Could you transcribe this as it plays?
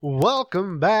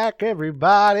Welcome back,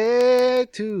 everybody,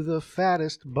 to the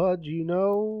fattest bud you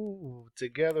know.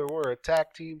 Together, we're a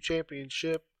tag team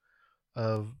championship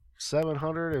of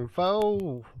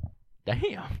 704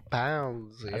 Damn.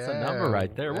 pounds. That's a number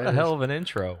right there. What a hell of an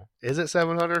intro. Is it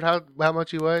 700? How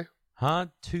much you weigh? Huh?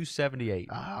 278.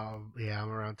 Yeah, I'm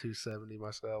around 270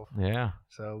 myself. Yeah.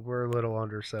 So we're a little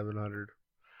under 700.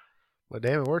 But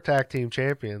damn it, we're tag team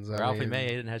champions. Ralphie May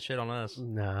didn't have shit on us.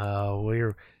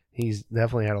 No, he's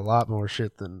definitely had a lot more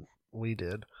shit than we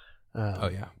did. Oh,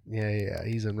 yeah. Yeah.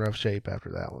 He's in rough shape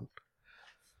after that one.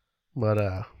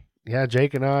 But, yeah,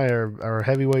 Jake and I are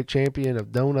heavyweight champion of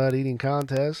donut eating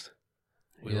contest.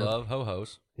 We love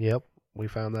ho-hos. Yep. We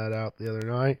found that out the other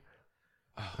night.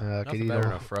 Nothing better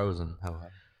than a frozen ho-ho.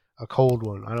 A cold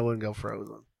one. I wouldn't go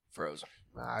frozen. Frozen.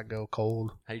 I go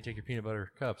cold. How do you take your peanut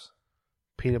butter cups?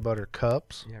 Peanut butter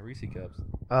cups? Yeah, Reese cups.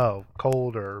 Oh,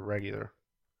 cold or regular?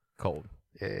 Cold.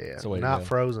 Yeah. That's the way to Not go.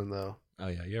 frozen, though. Oh,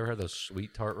 yeah. You ever had those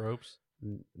sweet tart ropes?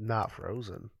 Not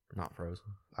frozen. Not frozen.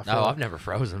 No, I've never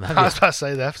frozen. I was about to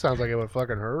say, that sounds like it would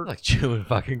fucking hurt. Like chewing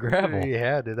fucking gravel.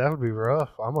 Yeah, dude, that would be rough.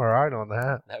 I'm all right on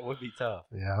that. That would be tough.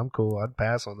 Yeah, I'm cool. I'd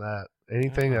pass on that.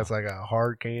 Anything Yeah. that's like a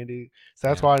hard candy. So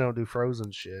that's why I don't do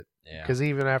frozen shit. Yeah. Because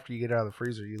even after you get out of the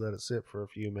freezer, you let it sit for a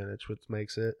few minutes, which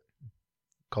makes it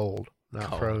cold, not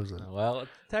Cold. frozen. Well,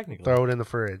 technically. Throw it in the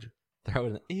fridge. Throw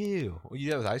it in. Ew. Well, you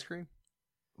do that with ice cream?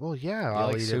 Well, yeah. You I'll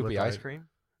like eat it soupy with ice cream?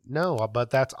 No,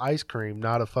 but that's ice cream,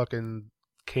 not a fucking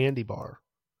candy bar.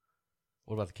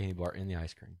 What about the candy bar in the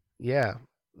ice cream? Yeah.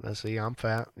 Let's see, I'm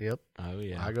fat. Yep. Oh,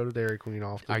 yeah. I go to Dairy Queen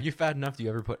often. Are you fat enough? Do you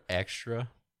ever put extra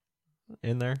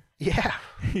in there? Yeah.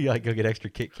 You like go get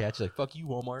extra Kit Kats? You're like, fuck you,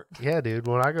 Walmart. Yeah, dude.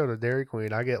 When I go to Dairy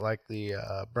Queen, I get like the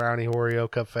brownie Oreo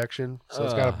confection. So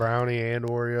it's got a brownie and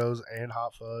Oreos and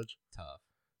hot fudge. Tough.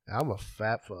 I'm a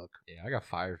fat fuck. Yeah, I got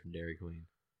fired from Dairy Queen.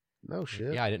 No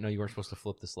shit. Yeah, I didn't know you weren't supposed to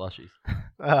flip the slushies.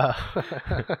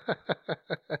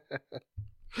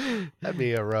 That'd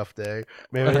be a rough day.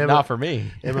 Man, Not for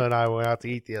me. Emma and I went out to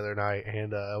eat the other night,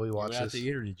 and we You watched went out this. to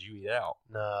eat or did you eat out?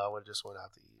 No, we just went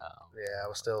out to eat. Oh. Yeah, I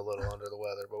was still a little under the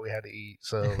weather, but we had to eat.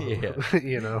 So, Yeah.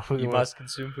 you know. You must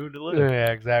consume food to live.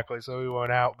 Yeah, exactly. So we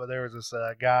went out, but there was this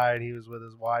guy, and he was with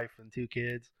his wife and 2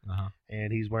 kids, Uh-huh.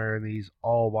 and he's wearing these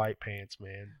all white pants,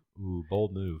 man. Ooh,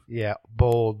 bold move. Yeah,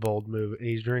 bold move. And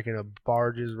he's drinking a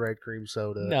Barges red cream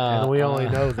soda. Nah, and we only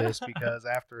know this because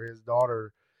after his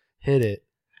daughter hit it,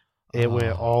 it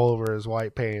went all over his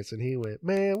white pants. And he went,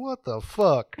 man, what the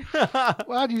fuck?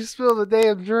 Why'd you spill the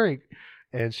damn drink?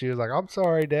 And she was like, I'm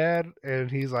sorry, Dad.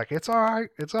 And he's like, it's all right.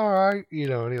 It's all right. You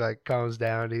know, and he like calms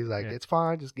down. And he's like, it's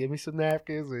fine. Just give me some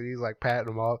napkins. And he's like patting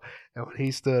them off. And when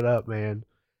he stood up, man,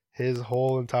 his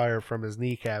whole entire, from his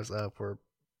kneecaps up, were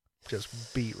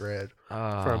just beat red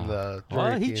from the drink.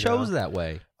 Well, he chose that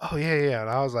way. Oh, yeah. And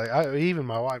I was like, even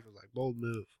my wife was like, bold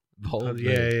move. Bold move.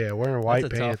 Yeah. Wearing white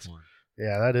That's a pants. tough one.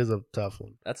 Yeah, that is a tough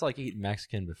one. That's like eating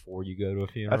Mexican before you go to a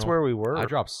funeral. That's where we were. I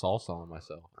drop salsa on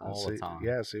myself all the time.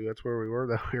 Yeah, see, that's where we were,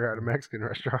 though. We were at a Mexican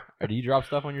restaurant. Or do you drop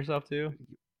stuff on yourself, too?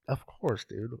 Of course,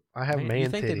 dude. I have Man, man you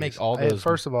think titties. they make all those...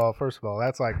 First of all,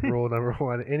 that's like rule number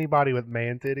 1. Anybody with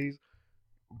man titties,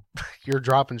 you're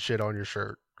dropping shit on your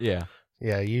shirt. Yeah.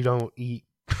 Yeah, you don't eat.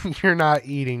 You're not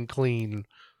eating clean.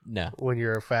 No. When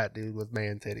you're a fat dude with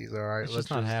man titties, all right? It's just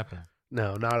not happening.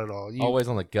 No, not at all. Always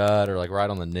on the gut or like right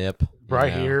on the nip.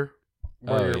 Right here.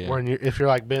 When if you're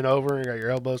like bent over and you got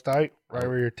your elbows tight, right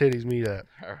where your titties meet at.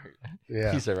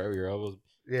 Yeah. You said right where your elbows.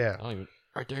 Yeah. I don't even.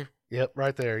 Right there. Yep,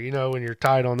 right there. You know when you're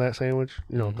tight on that sandwich?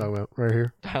 You know what I'm talking about. Right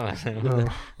here.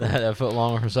 That foot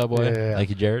longer from Subway. Yeah.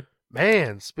 Thank you, Jarod.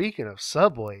 Man, speaking of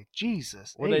Subway,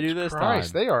 Jesus. What'd they do this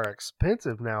Christ, time? They are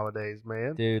expensive nowadays,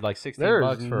 man. Dude, like $16 for a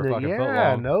fucking foot long.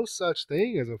 Yeah, no such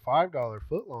thing as a $5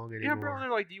 foot long anymore. Yeah, bro,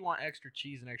 they're like, do you want extra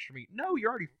cheese and extra meat? No, you're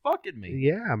already fucking me.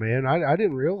 Yeah, man, I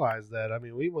didn't realize that. I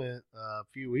mean, we went a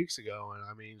few weeks ago, and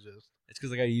I mean, just... It's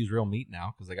because they got to use real meat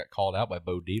now because they got called out by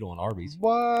Bo Dietl and Arby's.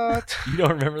 What? You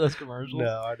don't remember those commercials?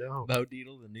 No, I don't. Bo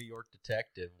Dietl, the New York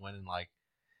detective, went and like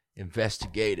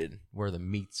investigated where the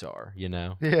meats are, you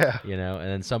know? Yeah. You know, and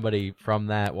then somebody from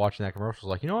that watching that commercial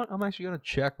was like, you know what? I'm actually going to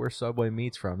check where Subway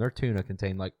meat's from. Their tuna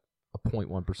contained like a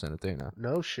 0.1% of tuna.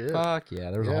 No shit. Fuck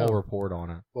yeah. There was a whole report on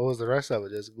it. What was the rest of it?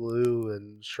 Just glue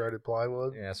and shredded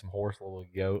plywood? Yeah, some horse, little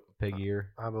goat, pig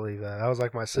ear. I believe that. That was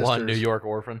like my sister's. One New York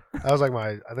orphan. That was like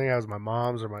I think that was my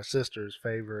mom's or my sister's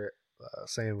favorite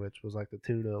sandwich was like the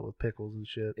tuna with pickles and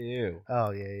shit. Ew.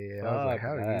 Oh, yeah. I was like,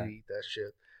 how do that. you eat that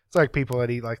shit? It's like people that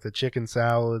eat like the chicken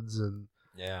salads and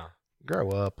Yeah. grow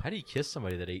up. How do you kiss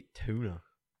somebody that ate tuna?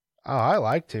 Oh, I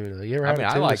like tuna. You ever I had mean, a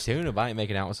I tuna? like tuna, but I ain't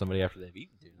making out with somebody after they've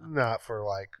eaten tuna. Not for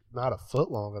like, not a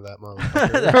foot long of that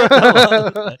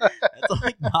That's motherfucker. That's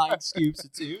like 9 scoops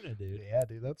of tuna, dude. Yeah,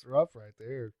 dude, that's rough right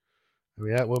there. I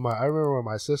mean, I remember when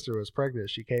my sister was pregnant,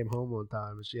 she came home one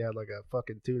time and she had like a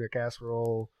fucking tuna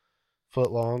casserole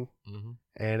foot long,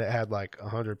 and it had like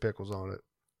 100 pickles on it.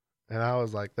 And I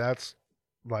was like, that's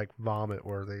like vomit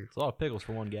worthy. It's a lot of pickles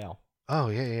for one gal. Oh,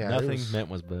 yeah. Nothing meant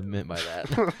by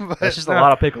that. That's just a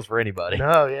lot of pickles for anybody.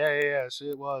 No, yeah.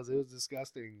 It was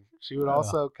disgusting. She would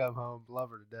also come home, love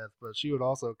her to death, but she would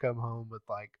also come home with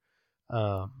like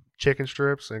chicken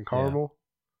strips and caramel.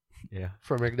 Yeah.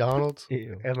 From McDonald's.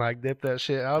 Ew. And like dip that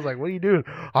shit. I was like, what are you doing?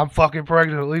 I'm fucking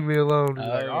pregnant. Leave me alone. She's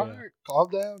like, all right, calm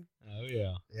down. Oh,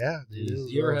 yeah. Yeah. Dude,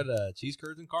 you ever had cheese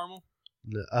curds and caramel?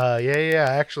 Yeah.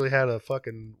 I actually had a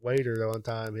fucking waiter that one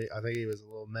time. I think he was a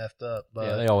little meffed up. But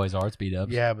yeah, they always are. It's beat up.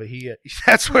 Yeah, but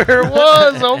that's where it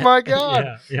was. Oh my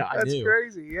god. Yeah, I that's knew.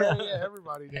 crazy. Yeah,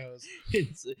 everybody knows.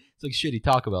 It's like shitty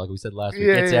Taco Bell, like we said last week.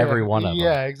 It's every one of them.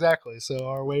 Yeah, exactly. So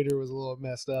our waiter was a little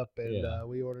messed up, and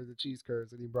we ordered the cheese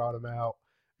curds, and he brought them out,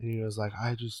 and he was like,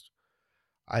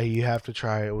 you have to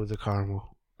try it with the caramel.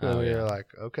 And we were like,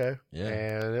 okay. Yeah.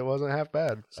 And it wasn't half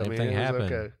bad. Same thing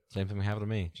happened. Okay. Same thing happened to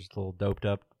me. Just a little doped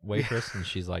up waitress, and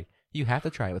she's like, you have to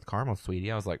try it with caramel,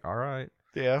 sweetie. I was like, all right.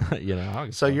 Yeah.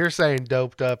 So fun. You're saying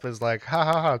doped up is like,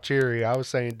 ha, cheery. I was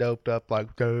saying doped up like,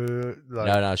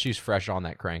 no, she's fresh on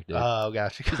that crank, dude. Oh,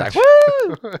 gosh. She's like,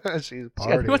 woo! She's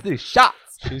partying. She wants to do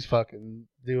shots. She's fucking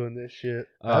doing this shit.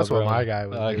 That's what my guy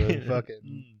was doing.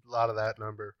 Fucking a lot of that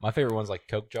number. My favorite one's like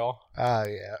Coke Jaw. Ah,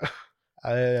 yeah.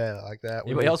 I like that.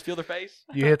 Anybody else feel their face?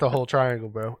 You hit the whole triangle,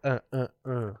 bro.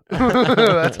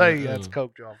 That's how that's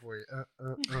Coke Jaw for you.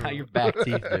 How your back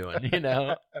teeth doing,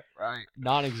 Right.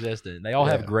 Non-existent. They all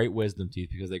have great wisdom teeth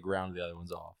because they ground the other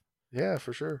ones off. Yeah,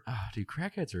 for sure. Oh, dude,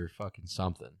 crackheads are fucking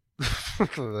something.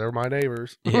 They're my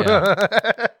neighbors.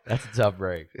 Yeah. That's a tough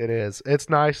break. It is.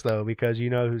 It's nice, though, because you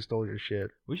know who stole your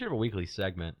shit. We should have a weekly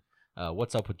segment.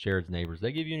 What's up with Jared's neighbors?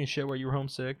 They give you any shit while you were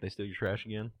homesick? They steal your trash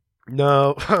again?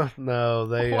 No,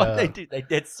 they. What they do? They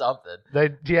did something. They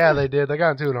did. They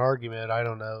got into an argument. I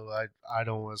don't know. I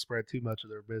don't want to spread too much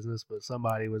of their business, but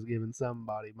somebody was giving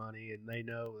somebody money, and they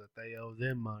know that they owe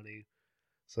them money,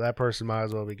 so that person might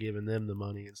as well be giving them the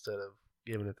money instead of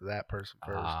giving it to that person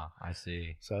first. Ah, I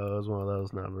see. So it was one of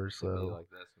those numbers. So like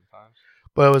that sometimes.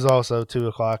 But it was also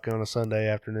 2:00 on a Sunday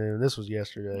afternoon. This was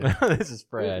yesterday. This is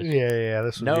fresh. Yeah.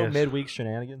 This was no midweek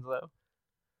shenanigans though.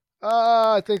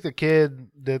 I think the kid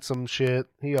did some shit.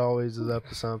 He always is up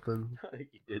to something. I think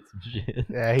he did some shit.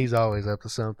 Yeah, he's always up to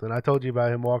something. I told you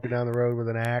about him walking down the road with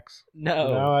an axe.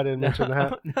 No, I didn't mention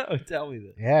that. No, tell me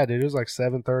this. Yeah, dude, it was like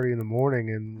 7:30 in the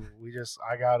morning, and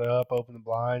I got up, opened the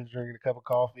blinds, drinking a cup of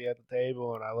coffee at the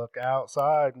table, and I look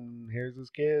outside, and here's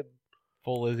this kid,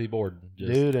 full Lizzie Borden,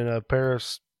 dude, in a pair of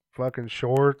fucking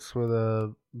shorts with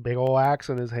a big old axe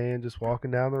in his hand, just walking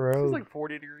down the road. It was like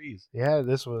 40 degrees. Yeah,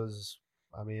 this was.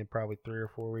 Probably 3 or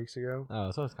 4 weeks ago.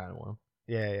 Oh, so it's kind of warm.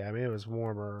 Yeah. It was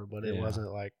warmer, but it wasn't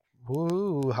like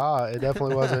woo hot. It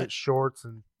definitely wasn't shorts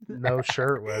and no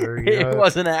shirt weather. It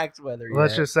wasn't axe weather.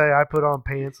 Let's just say I put on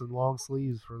pants and long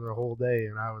sleeves for the whole day,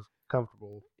 and I was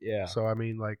comfortable. Yeah. So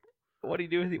what do you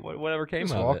do with it? Whatever came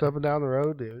just of it? walked up and down the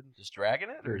road, dude. Just dragging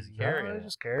it, or is he carrying it?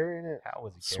 Just carrying it. How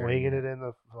was he swinging it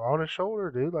on his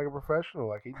shoulder, dude, like a professional,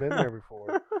 like he'd been there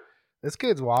before. This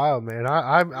kid's wild, man.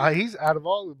 He's out of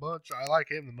all the bunch, I like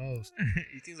him the most.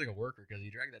 He seems like a worker because he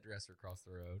dragged that dresser across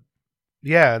the road.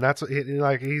 Yeah, and that's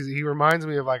he reminds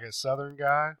me of like a Southern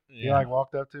guy. Yeah. He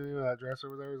walked up to me when that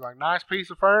dresser was there. He was like, "Nice piece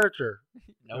of furniture."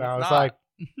 No, and I was not. like,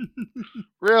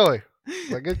 "Really?"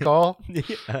 Like, good call.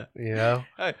 Yeah.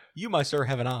 Hey, you, my sir,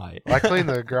 have an eye. I cleaned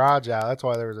the garage out. That's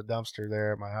why there was a dumpster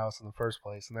there at my house in the first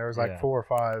place, and there was like 4 or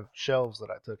 5 shelves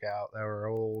that I took out that were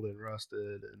old and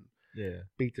rusted and. Yeah,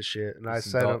 beat the shit, and I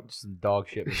set up some dog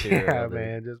shit material. Yeah,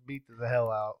 man, just beat the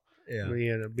hell out. Yeah,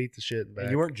 beat the shit back.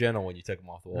 And you weren't gentle when you took them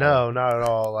off the wall. No, not at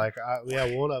all. Like,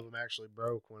 one of them actually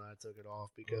broke when I took it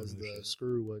off because the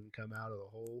screw wouldn't come out of the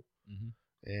hole,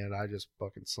 and I just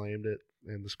fucking slammed it,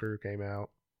 and the screw came out,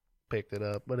 picked it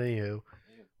up. But anywho,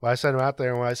 when I set him out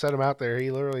there,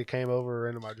 he literally came over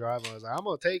into my driveway. I was like, "I'm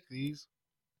gonna take these,"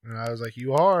 and I was like,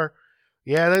 "You are?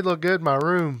 Yeah, they look good in my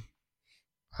room."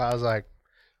 I was like.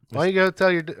 Why don't you go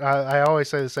tell I always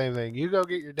say the same thing. You go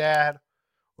get your dad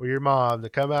or your mom to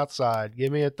come outside.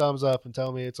 Give me a thumbs up and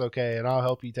tell me it's okay, and I'll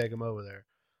help you take him over there.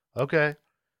 Okay.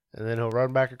 And then he'll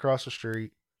run back across the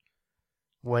street,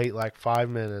 wait like 5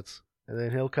 minutes, and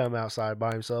then he'll come outside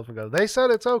by himself and go, "They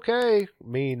said it's okay."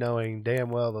 Me knowing damn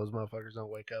well those motherfuckers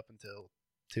don't wake up until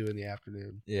 2 in the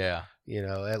afternoon. Yeah.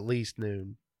 At least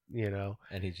noon,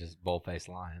 And he's just bold-faced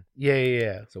lying.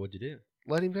 Yeah. So what'd you do?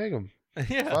 Let him take him.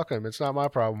 Yeah. Fuck him. It's not my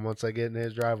problem once they get in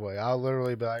his driveway. I'll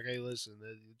literally be like, hey, listen,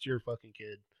 it's your fucking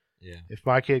kid. Yeah. If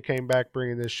my kid came back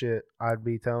bringing this shit, I'd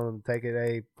be telling him, take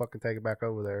it back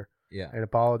over there. Yeah. And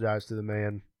apologize to the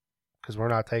man because we're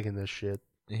not taking this shit.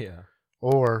 Yeah.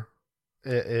 Or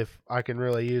if I can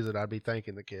really use it, I'd be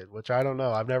thanking the kid, which I don't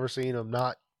know. I've never seen him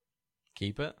not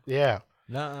keep it. Yeah.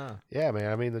 Nuh-uh. Yeah,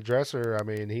 man. I mean, the dresser,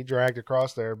 he dragged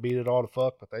across there, beat it all to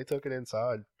fuck, but they took it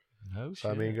inside. No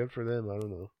So, shit. good for them. I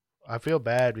don't know. I feel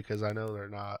bad because I know they're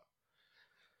not.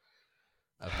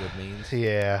 Of good means.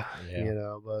 Yeah.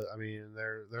 But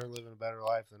they're living a better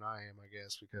life than I am, I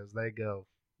guess, because they go,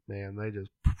 man, they just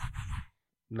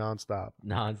nonstop,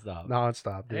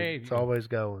 dude. Hey, it's always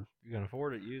going. You can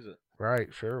afford it, use it. Right,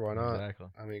 sure, why not?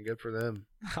 Exactly. Good for them.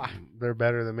 They're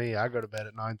better than me. I go to bed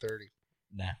at 9:30.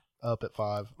 Nah. Up at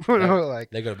 5.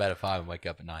 They go to bed at 5 and wake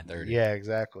up at 9:30. Yeah,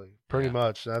 exactly. Pretty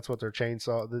much. That's what their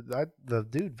chainsaw. The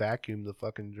dude vacuumed the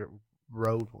fucking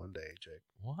road one day, Jake.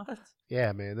 What?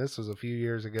 Yeah, man. This was a few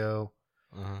years ago.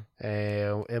 Uh-huh.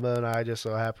 And Emma and I just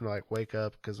so happened to wake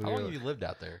up because How long have you lived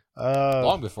out there?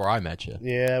 Long before I met you.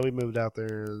 Yeah, we moved out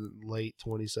there late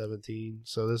 2017.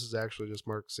 So this is actually just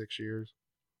marked 6 years.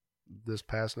 This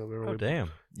past November. Oh,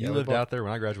 damn. You lived out there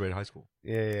when I graduated high school.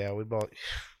 Yeah, we bought.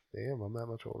 Damn, I'm that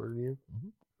much older than you.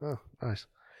 Mm-hmm. Oh, nice.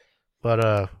 But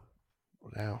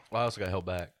now. Well, I also got held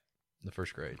back in the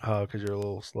first grade. Oh, because you're a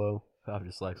little slow. I'm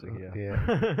dyslexic.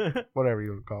 Yeah. Whatever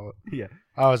you want to call it. Yeah.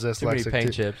 I was Too many dyslexic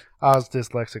paint too. chips. I was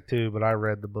dyslexic too, but I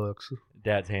read the books.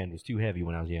 Dad's hand was too heavy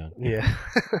when I was young. Yeah.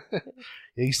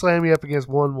 He slammed me up against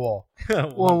one wall.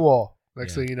 One wall.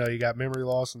 Next thing you know, you got memory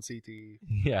loss and CTE.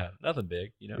 Yeah, nothing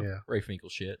big, Yeah. Ray Finkel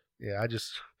shit. Yeah, I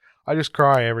just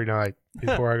cry every night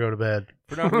before I go to bed.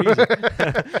 For no reason.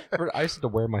 I used to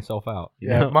wear myself out. You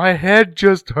know? My head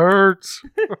just hurts.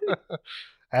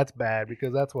 That's bad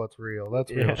because that's what's real. That's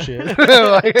real shit.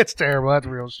 It's terrible. That's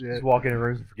real shit. Just walk in a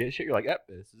room and forget shit. You're like, yep,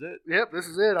 this is it. Yep, this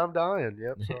is it. I'm dying.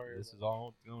 Yep, sorry. This is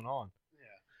all going on. Yeah.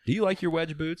 Do you like your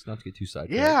wedge boots? Not to get too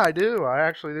sidetracked. Yeah, I do.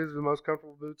 These are the most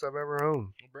comfortable boots I've ever owned.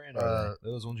 What brand are they?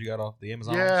 Those ones you got off the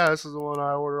Amazon? Yeah, this is the one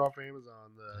I ordered off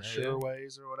Amazon. The Yeah.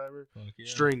 Sureways or whatever. Yeah.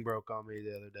 String broke on me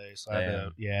the other day, so I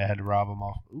had to rob them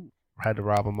off. Had to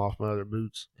rob them off my other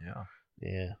boots. Yeah.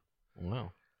 Yeah.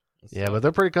 Wow. But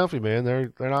they're pretty comfy, man.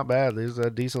 They're not bad. These are a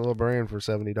decent little brand for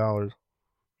 $70.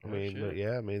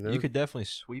 You could definitely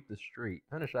sweep the street.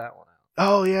 Finish that one out.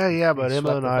 Oh yeah. But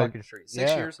Emma and I, 6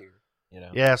 years here.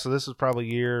 Yeah, so this is probably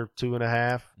year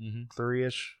 2.5,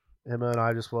 3-ish. Emma and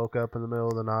I just woke up in the middle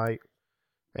of the night,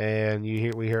 and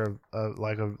we hear a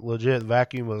legit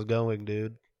vacuum was going,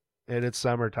 dude. And it's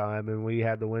summertime, and we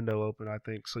had the window open. I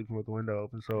think sleeping with the window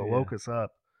open, so it woke us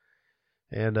up.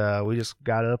 And we just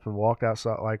got up and walked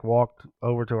outside, walked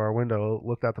over to our window,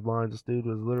 looked out the blinds. This dude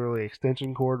was literally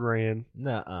extension cord ran.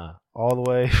 Nuh-uh. All the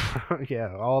way,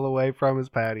 all the way from his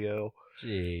patio.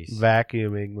 Jeez.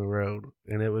 Vacuuming the road.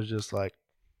 And it was just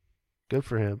good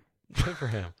for him. Good for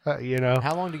him.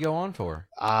 How long did you go on for?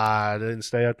 I didn't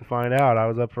stay up to find out. I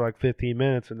was up for 15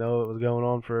 minutes and know it was going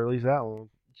on for at least that long.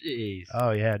 Jeez.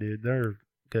 Oh, yeah, dude. They're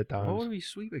good times. What would he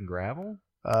sweeping? Gravel?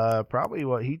 Probably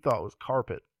what he thought was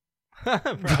carpet.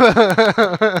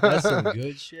 That's some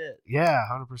good shit. Yeah,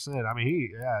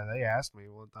 100%. They asked me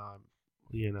one time,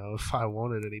 if I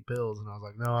wanted any pills, and I was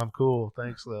like, no, I'm cool.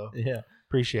 Thanks, though. Yeah.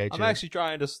 Appreciate you. I'm actually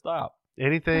trying to stop.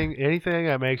 Anything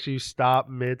that makes you stop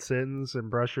mid-sentence and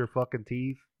brush your fucking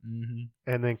teeth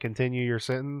and then continue your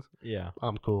sentence,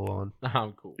 I'm cool on.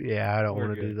 I'm cool. Yeah, I don't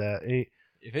want to do that.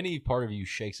 If any part of you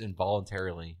shakes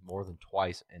involuntarily more than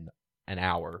twice in an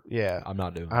hour, I'm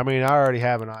not doing it. I already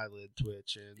have an eyelid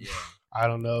twitch, and I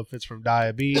don't know if it's from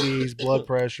diabetes, blood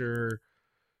pressure,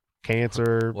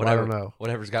 cancer, I don't know.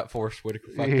 Whatever's got Forrest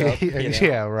Whitaker fucked up.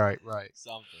 Yeah, right.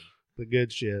 Something. The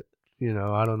good shit. I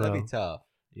don't know. That'd be tough.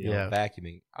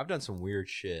 Vacuuming. I've done some weird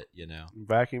shit,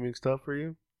 Vacuuming stuff for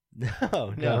you?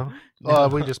 No. Oh,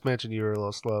 we just mentioned you were a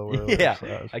little slow.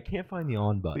 Yeah. I can't find the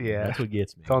on button. Yeah. That's what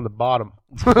gets me. It's on the bottom.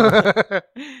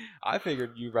 I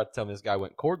figured you were about to tell me this guy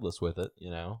went cordless with it,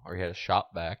 or he had a shop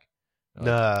vac.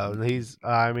 No, he's,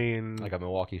 like a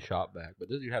Milwaukee shop vac. But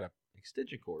this dude had an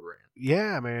extension cord ran.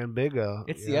 Yeah, man. Big.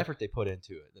 It's the effort they put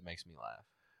into it that makes me laugh.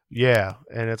 Yeah.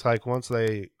 And it's once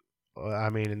they,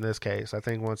 in this case, I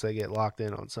think once they get locked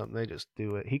in on something, they just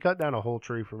do it. He cut down a whole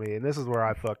tree for me, and this is where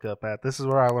I fucked up at. This is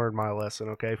where I learned my lesson,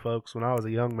 okay, folks? When I was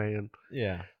a young man,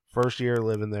 first year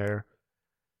living there,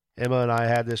 Emma and I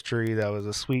had this tree that was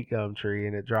a sweet gum tree,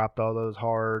 and it dropped all those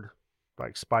hard,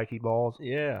 spiky balls.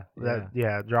 Yeah.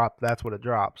 It dropped. That's what it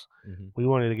drops. Mm-hmm. We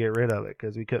wanted to get rid of it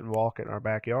because we couldn't walk it in our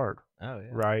backyard. Oh, yeah.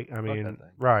 Right?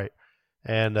 Right.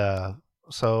 And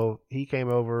so he came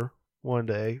over one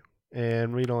day,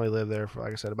 and we'd only lived there for,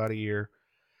 like I said, about a year.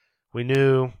 We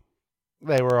knew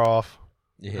they were off,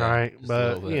 right?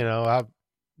 But I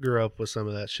grew up with some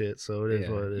of that shit, so it is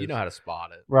what it is. You know how to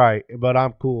spot it, right? But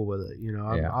I'm cool with it.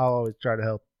 I'll always try to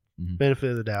help. Benefit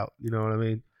of the doubt, you know what I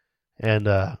mean? And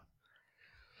I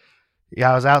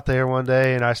was out there one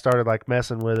day and I started like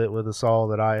messing with it with a saw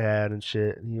that I had and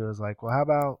shit. And he was like, "Well, how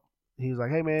about?" He was like,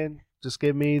 "Hey man, just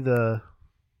go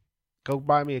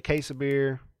buy me a case of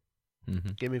beer.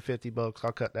 Give me $50.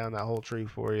 I'll cut down that whole tree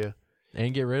for you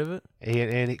and get rid of it."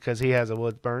 And because he has a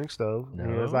wood burning stove,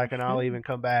 and he was like, "And I'll even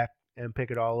come back and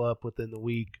pick it all up within the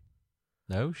week.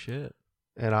 No shit.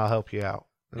 And I'll help you out."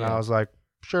 And I was like,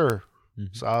 "Sure."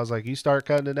 So I was like, "You start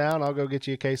cutting it down, I'll go get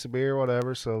you a case of beer,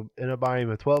 whatever." So ended up buying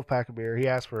him a 12-pack of beer. He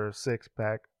asked for a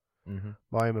 6-pack.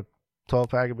 Buy him a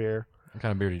 12-pack of beer. What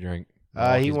kind of beer do you drink?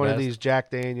 He wanted these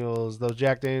Jack Daniels, those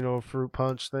Jack Daniel fruit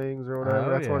punch things or whatever.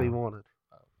 That's what he wanted.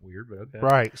 Weird, but okay.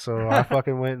 Right. So I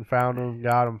fucking went and found them,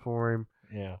 got them for him.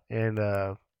 Yeah. And,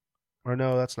 or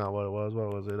no, that's not what it was.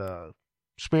 What was it?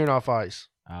 Smirnoff Ice.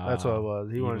 That's what it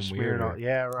was. He wanted Smirnoff.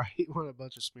 Yeah, right. He wanted a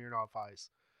bunch of Smirnoff Ice.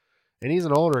 And he's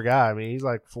an older guy. I mean, he's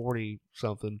like 40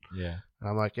 something. Yeah. And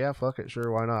I'm like, yeah, fuck it,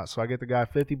 sure, why not? So I get the guy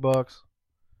 $50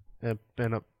 and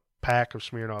a pack of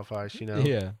Smirnoff Ice,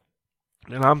 Yeah.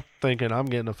 And I'm thinking I'm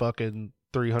getting a fucking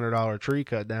 $300 tree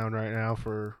cut down right now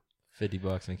for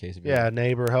 $50 in case of beer. Yeah,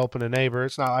 neighbor helping a neighbor.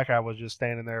 It's not like I was just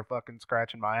standing there fucking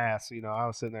scratching my ass. I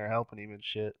was sitting there helping him and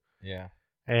shit. Yeah.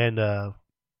 And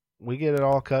we get it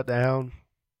all cut down,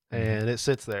 and it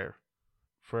sits there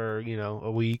for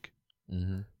a week.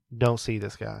 Don't see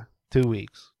this guy. 2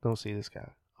 weeks. Don't see this guy.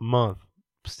 A month.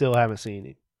 Still haven't seen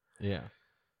him. Yeah.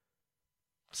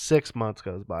 6 months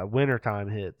goes by. Wintertime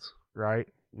hits, right?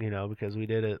 Because we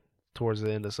did it towards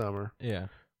the end of summer. Yeah.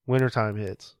 Wintertime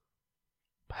hits.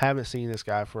 Haven't seen this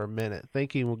guy for a minute.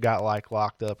 Think he got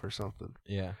locked up or something.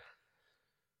 Yeah.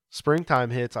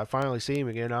 Springtime hits. I finally see him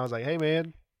again. I was like, "Hey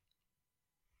man,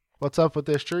 what's up with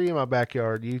this tree in my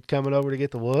backyard? You coming over to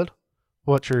get the wood?"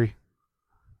 "What tree?"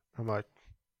 I'm like,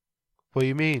 "What do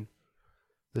you mean?"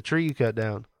 "The tree you cut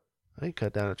down." "I ain't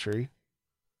cut down a tree."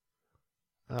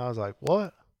 And I was like,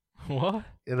 "What?" What?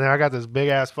 And then I got this big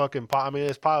ass fucking pile. I mean,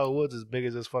 this pile of wood's as big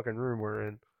as this fucking room we're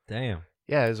in. Damn.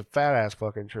 Yeah, it's a fat ass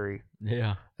fucking tree.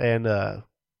 Yeah. And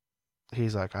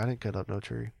he's like, "I didn't cut up no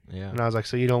tree." Yeah. And I was like,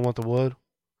 "So you don't want the wood?"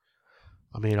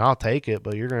 "I mean, I'll take it,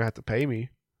 but you're gonna have to pay me."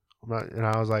 And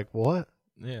I was like, "What?"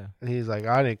 Yeah. And he's like,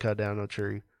 "I didn't cut down no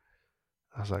tree."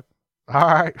 I was like, "All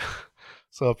right."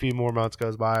 So a few more months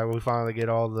goes by. We finally get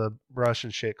all the brush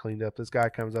and shit cleaned up. This guy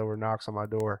comes over and knocks on my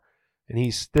door, and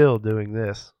he's still doing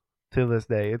this to this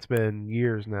day. It's been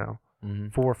years now,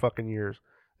 4 fucking years.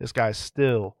 This guy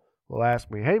still will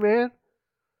ask me, "Hey man,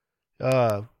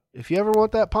 if you ever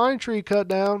want that pine tree cut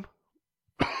down,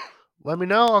 let me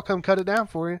know. I'll come cut it down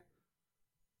for you."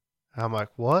 I'm like,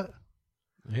 "What?"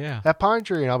 Yeah. "That pine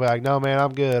tree." And I'll be like, "No man,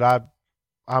 I'm good.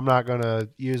 I'm not gonna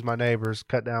use my neighbors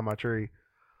cut down my tree."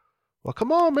 "Well,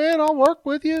 come on, man. I'll work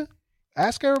with you.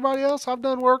 Ask everybody else. I've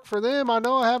done work for them. I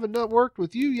know I haven't worked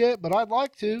with you yet, but I'd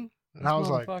like to." And I was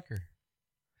like,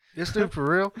 "This dude for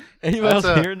real?" Anybody else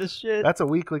hearing this shit? That's a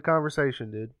weekly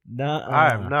conversation, dude. Nah.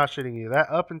 I am not shitting you. That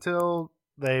up until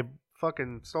they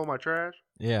fucking stole my trash.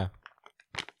 Yeah.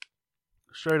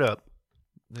 Straight up.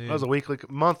 Dude. That was a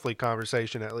monthly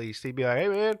conversation at least. He'd be like, "Hey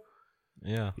man,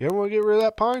 yeah, you ever want to get rid of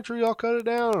that pine tree? I'll cut it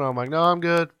down." And I'm like, "No, I'm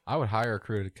good." I would hire a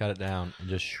crew to cut it down and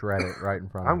just shred it right in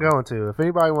front of I'm going to. If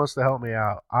anybody wants to help me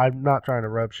out, I'm not trying to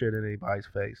rub shit in anybody's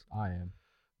face. I am.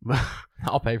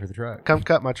 I'll pay for the truck. Come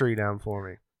cut my tree down for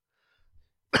me.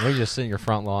 We just sit in your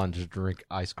front lawn and just drink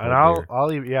ice cold And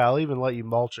beer. I'll even let you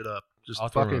mulch it up. Just I'll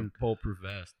fucking bulletproof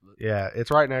vest. Yeah,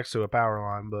 it's right next to a power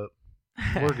line, but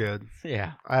we're good.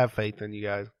 Yeah. I have faith in you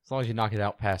guys. As long as you knock it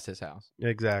out past his house.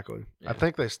 Exactly. Yeah. I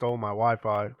think they stole my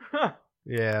Wi-Fi.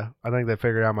 Yeah, I think they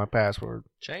figured out my password.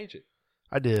 Change it.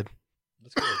 I did.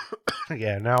 That's good.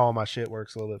 Yeah, now all my shit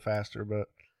works a little bit faster, but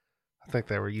I think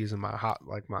they were using my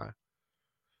hotspot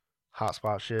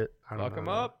shit. Fuck them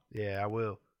up. Yeah, I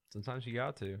will. Sometimes you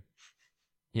got to.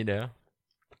 You know?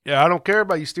 Yeah, I don't care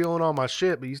about you stealing all my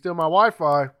shit, but you steal my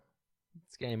Wi-Fi.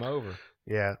 It's game over.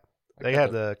 Yeah. They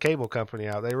had the cable company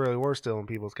out. They really were stealing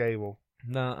people's cable.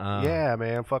 Nuh-uh. Yeah,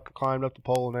 man. Fucking climbed up the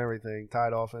pole and everything.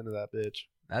 Tied off into that bitch.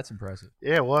 That's impressive.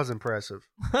 Yeah, it was impressive.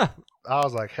 I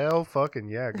was like, hell fucking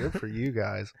yeah. Good for you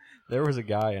guys. There was a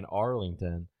guy in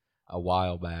Arlington a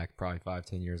while back, probably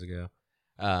 5-10 years ago,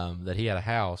 that he had a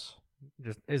house.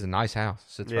 It was a nice house.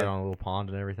 Sits right on a little pond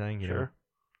and everything. You know?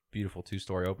 Beautiful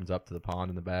 2-story, opens up to the pond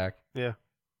in the back. Yeah.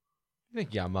 I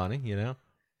think you got money, you know.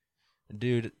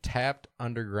 Dude tapped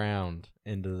underground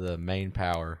into the main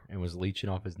power and was leeching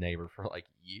off his neighbor for like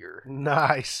a year.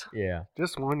 Nice. Yeah.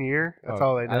 Just 1 year? That's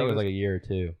all they know. I think it was like a year or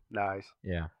two. Nice.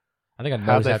 Yeah. I think I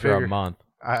noticed after a month.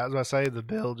 I was going to say, the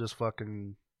bill just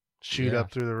fucking shoot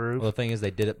up through the roof. Well, the thing is,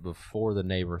 they did it before the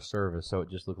neighbor service, so it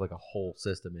just looked like a whole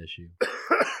system issue.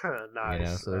 Nice. You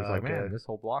know? So there's like, man, this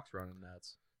whole block's running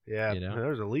nuts. Yeah. You know?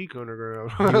 There's a leak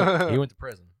underground. he went to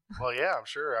prison. Well, yeah, I'm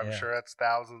sure. I'm sure that's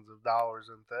thousands of dollars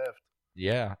in theft.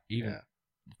 Yeah.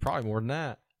 Probably more than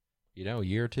that. You know, a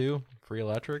year or two, free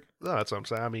electric. No, that's what I'm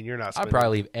saying. I mean, you're not spending... I'd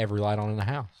probably leave every light on in the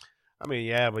house. I mean,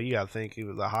 yeah, but you got to think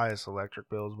the highest electric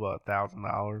bill is, what,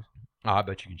 $1,000? Oh, I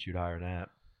bet you can shoot higher than that.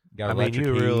 I mean,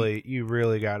 you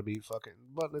really got to be fucking...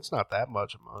 But it's not that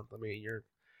much a month. I mean,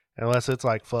 unless it's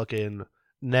like fucking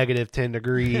negative 10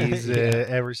 degrees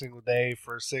every single day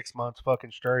for 6 months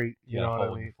fucking straight. You know what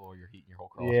I mean? Before you're heating your whole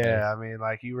crawl space. Space. I mean,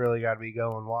 like, you really got to be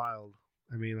going wild.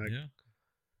 I mean, like...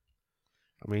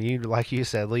 I mean, you like you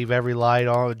said, leave every light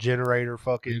on, generator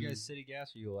fucking... You guys city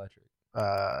gas or you electric?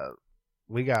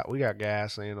 We got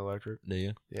gas and electric. Do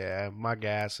you? Yeah, my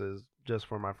gas is just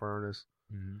for my furnace.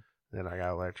 Mm-hmm. Then I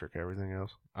got electric, everything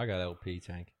else. I got LP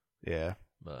tank. Yeah,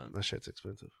 but that shit's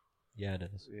expensive. Yeah, it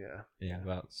is. Yeah,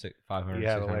 about $500. You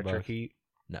have electric heat?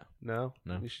 No.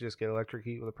 You should just get electric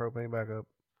heat with a propane backup.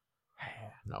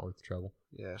 Not worth the trouble.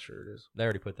 Yeah, sure it is. They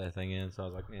already put that thing in, so I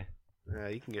was like, eh. Yeah,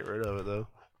 you can get rid of it though.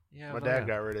 Yeah, my dad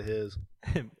got rid of his,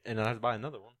 and I had to buy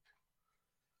another one.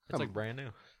 It's like brand new.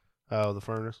 Oh, the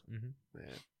furnace. Mm-hmm.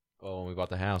 Yeah. Well, when we bought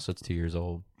the house, it's 2 years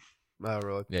old. Oh,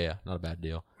 really? Yeah, not a bad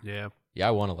deal. Yeah. Yeah,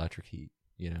 I want electric heat.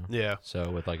 You know. Yeah. So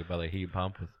with like a heat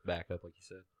pump with backup, like you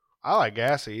said. I like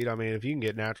gas heat. I mean, if you can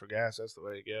get natural gas, that's the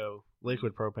way to go.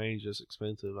 Liquid propane's just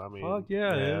expensive. I mean, fuck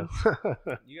yeah.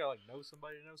 You gotta like know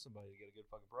somebody to get a good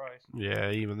fucking price.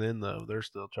 Yeah, even then though, they're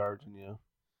still charging you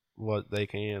what they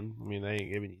can. I mean, they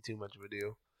ain't giving you too much of a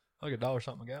deal. Like $1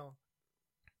 something a gallon.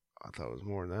 I thought it was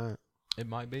more than that. It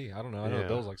might be. I don't know. I know the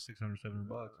bill's like $600,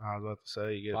 $700. I was about to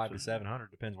say you get $500 to $700.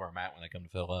 Depends where I'm at when they come to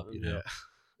fill up. You know.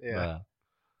 Yeah.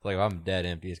 But, like if I'm dead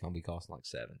empty, it's gonna be costing like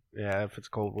 $7. Yeah, if it's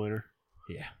cold winter.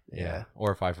 Yeah.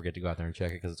 Or if I forget to go out there and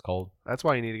check it because it's cold. That's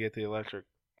why you need to get the electric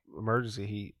emergency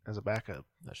heat as a backup.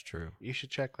 That's true. You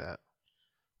should check that.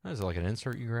 Is it like an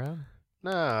insert you grab?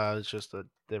 No, it's just a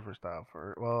different style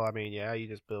for. Well, I mean, yeah, you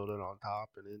just build it on top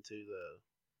and into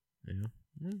the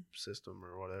system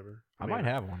or whatever. I might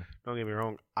have one. Don't get me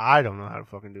wrong. I don't know how to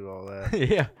fucking do all that.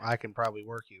 Yeah. I can probably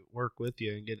work with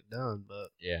you and get it done, but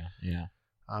yeah.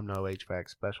 I'm no HVAC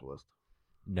specialist.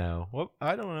 No. Well,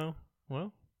 I don't know.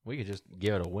 Well, we could just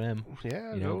give it a whim.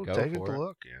 Yeah, go take it for to it.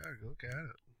 look. Yeah, look at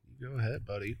it. You go ahead,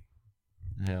 buddy.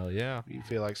 Hell yeah. If you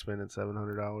feel like spending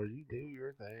 $700, you do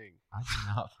your thing. I do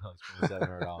not feel like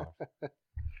spending $700.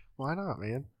 Why not,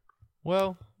 man?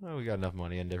 Well, we got enough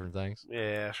money in different things.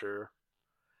 Yeah, sure.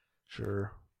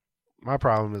 My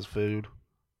problem is food.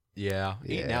 Yeah.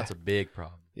 Eating out's a big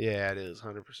problem. Yeah, it is,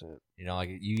 100%. You know, like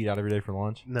you eat out every day for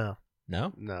lunch? No.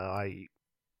 No? No, I eat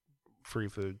free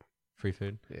food. Free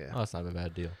food? Yeah. Oh, that's not a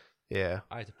bad deal. Yeah.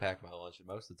 I have to pack my lunch, and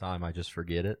most of the time I just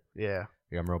forget it. Yeah.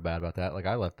 I'm real bad about that. Like,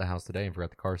 I left the house today and forgot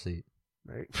the car seat.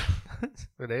 Right.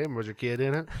 Damn, was your kid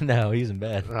in it? No, he's in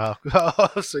bed.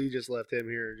 Oh, so you just left him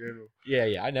here in general.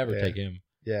 Yeah. I never take him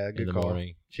good in the call.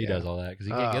 morning. She does all that because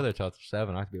he can't get there till after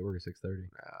 7. I have to be at work at 6:30.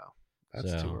 No,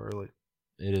 that's too early.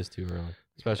 It is too early,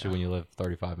 especially when you live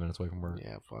 35 minutes away from work.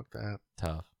 Yeah, fuck that.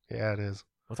 Tough. Yeah, it is.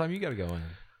 What time you got to go in?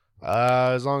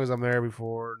 As long as I'm there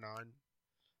before 9.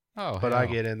 Oh, but I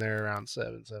get in there around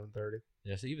 7:30.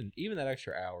 Yeah, so even that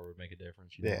extra hour would make a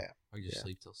difference. You know? Yeah. I could just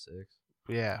sleep till 6.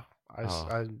 Yeah.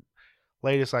 I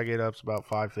latest I get up is about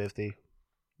 5:50.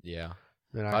 Yeah.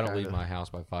 Then if I don't leave my house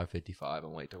by 5:55,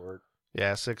 I'm late to work.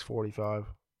 Yeah, 6:45.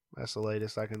 That's the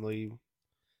latest I can leave.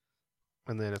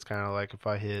 And then it's kind of like if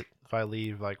I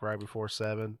leave like right before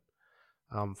 7,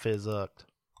 I'm fizz-ucked.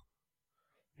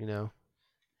 You know?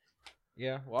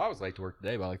 Yeah, well, I was late to work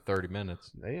today by like 30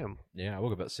 minutes. Damn. Yeah, I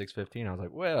woke up at 6:15. I was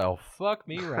like, well, fuck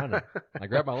me running. I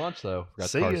grabbed my lunch, though.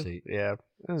 Forgot the car seat. Yeah.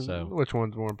 So, which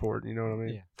one's more important? You know what I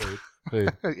mean? Yeah,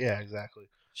 food. Yeah, exactly.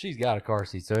 She's got a car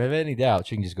seat, so if any doubt,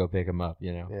 she can just go pick him up,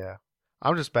 you know? Yeah.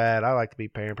 I'm just bad. I like to be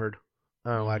pampered.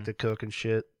 I don't like to cook and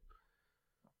shit.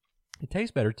 It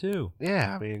tastes better, too.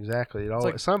 Yeah, I mean, exactly. It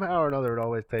always, somehow or another, it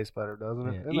always tastes better, doesn't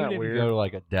it? Yeah. Isn't Even that if weird? you go to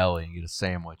like a deli and get a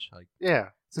sandwich, like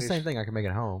it's the same thing I can make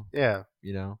at home. Yeah.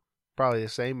 You know? Probably the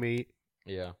same meat.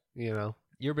 Yeah. You know?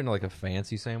 You ever been to like a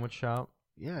fancy sandwich shop?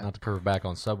 Yeah. Not to curve back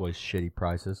on Subway's shitty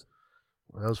prices.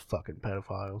 Well, those fucking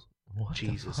pedophiles. What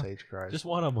Jesus H. Christ. Just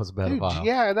one of them was a pedophile. Dude,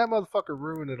 yeah, that motherfucker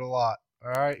ruined it a lot.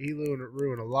 All right? He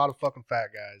ruined a lot of fucking fat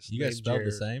guys. You guys spelled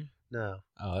the same? No.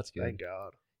 Oh, that's good. Thank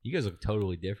God. You guys look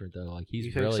totally different though. Like he's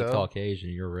You think really so? Caucasian.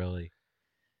 You're really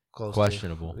Close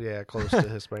questionable. close to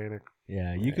Hispanic.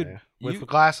 Yeah, you could with the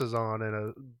glasses on and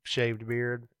a shaved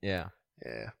beard. Yeah.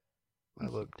 Yeah. I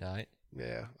look tight.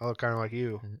 Yeah. I look kind of like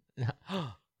you.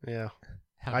 Yeah.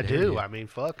 I dare do. you. I mean,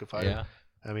 fuck if I. Yeah.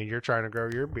 I mean, you're trying to grow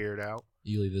your beard out.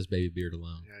 You leave this baby beard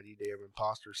alone. Yeah, you damn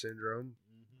imposter syndrome.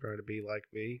 Trying to be like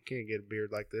me. Can't get a beard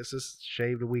like this. This is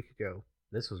shaved a week ago.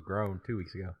 This was grown 2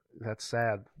 weeks ago. That's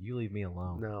sad. You leave me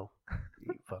alone. No.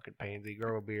 You fucking pansy.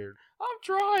 Grow a beard. I'm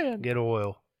trying. Get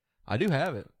oil. I do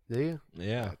have it. Do you?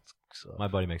 Yeah. That sucks. My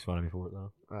buddy makes fun of me for it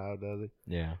though. Oh, does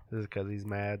he? Yeah. This is because he's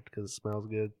mad because it smells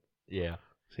good. Yeah.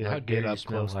 So How like dare get you up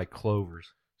smell close. like clovers?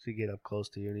 So you get up close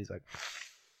to you and he's like,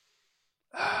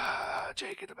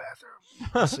 Jake in the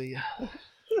bathroom. I'll see ya.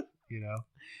 You know,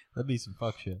 That'd be some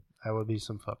fuck shit. that would be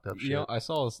some fucked up shit. You know, I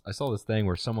saw this thing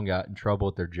where someone got in trouble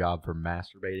at their job for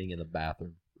masturbating in the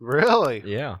bathroom. Really?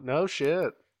 Yeah. No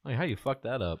shit. Like, how you fuck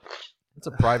that up? It's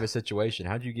a private situation.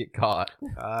 How'd you get caught?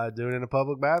 Do it in a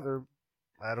public bathroom.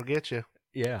 That'll get you.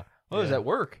 Yeah. Well, does Yeah. that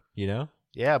work? You know?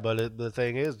 Yeah, but the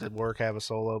thing is, did work have a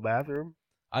solo bathroom?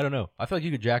 I don't know. I feel like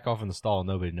you could jack off in the stall and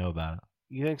nobody know about it.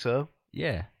 You think so?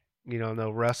 Yeah. You know, no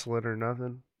wrestling or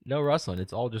nothing? No wrestling.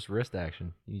 It's all just wrist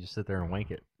action. You just sit there and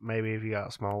wank it. Maybe if you got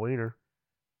a small wiener.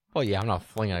 Well, yeah, I'm not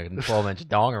flinging a 12-inch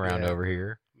dong around Yeah. over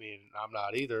here. I mean, I'm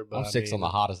not either, but I'm six on the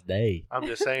hottest day. I'm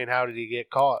just saying, how did he get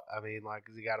caught? I mean, like,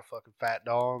 has he got a fucking fat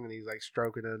dong and he's like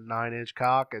stroking a 9-inch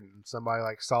cock and somebody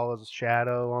like saw his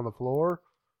shadow on the floor?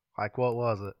 Like, what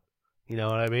was it? You know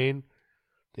what I mean?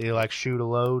 Did he like shoot a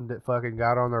load that fucking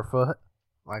got on their foot?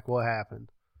 Like, what happened?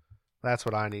 That's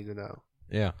what I need to know.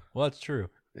 Yeah. Well, that's true.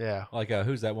 Yeah. Like,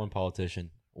 who's that one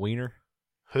politician? Wiener?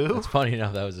 Who? It's funny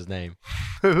enough that was his name.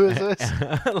 Who is this?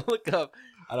 Look up.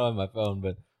 I don't have my phone,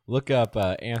 but look up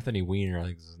Anthony Weiner, I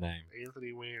think is his name.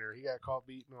 Anthony Weiner. He got caught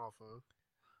beating off of.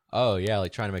 Oh, yeah,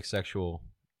 like trying to make sexual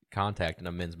contact in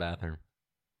a men's bathroom.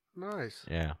 Nice.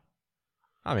 Yeah.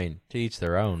 I mean, to each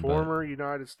their own. Former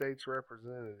United States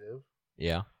representative.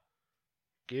 Yeah.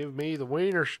 Give me the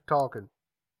Wiener talking.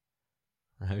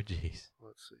 Oh, jeez.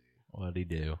 Let's see. What'd he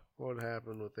do? What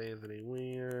happened with Anthony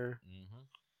Weiner? Mm-hmm.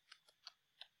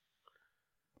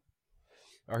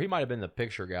 Or he might have been the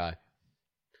picture guy.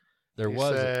 He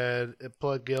said it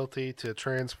pled guilty to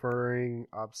transferring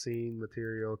obscene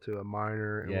material to a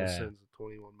minor and was sentenced to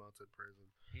 21 months in prison.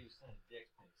 He was sending dick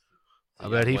pics. I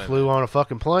bet he flew on a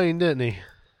fucking plane, didn't he?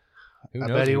 Who I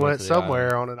knows bet he who went to the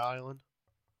somewhere island. on an island.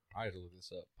 I have to look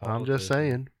this up. I'm just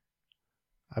saying.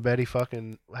 I bet he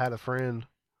fucking had a friend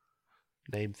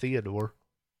named Theodore.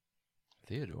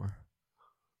 Theodore?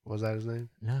 Was that his name?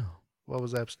 No. What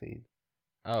was Epstein?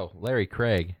 Oh, Larry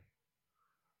Craig.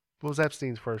 What was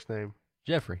Epstein's first name?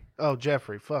 Jeffrey. Oh,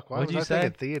 Jeffrey. Fuck. Why What'd was you I say?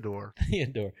 thinking Theodore?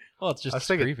 Theodore. Well, it's just I was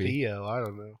thinking creepy. Theo. I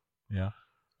don't know. Yeah.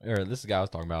 Or this is the guy I was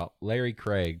talking about. Larry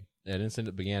Craig. An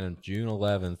incident began on June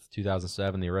 11th,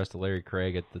 2007. The arrest of Larry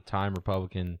Craig, at the time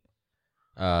Republican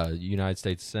United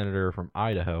States Senator from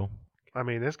Idaho. I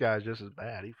mean, this guy's just as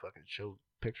bad. He fucking showed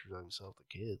pictures of himself to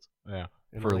kids. Yeah.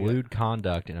 And For only got- lewd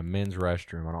conduct in a men's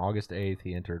restroom. On August 8th,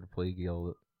 he entered to plead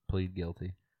guilty.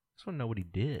 I just want to know what he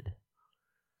did.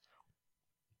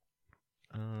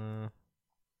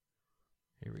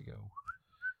 Here we go.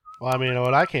 Well, I mean,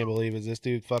 what I can't believe is this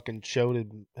dude fucking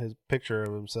showed his picture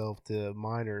of himself to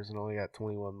minors and only got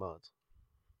 21 months.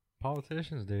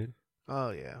 Politicians, dude.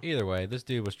 Oh, yeah. Either way, this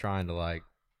dude was trying to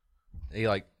so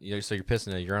you're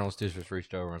pissing, a urinal just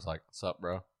reached over and was like, "What's up,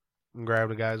 bro?" And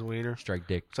grabbed a guy's wiener. Straight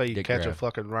dick. So you dick catch grab. a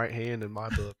fucking right hand in my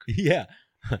book. Yeah.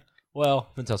 Well,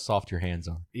 depends how soft your hands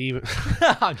are. Even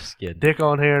I'm just kidding. dick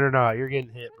on hand or not, you're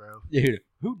getting hit, bro. Dude,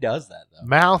 who does that, though?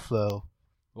 Mouth, though.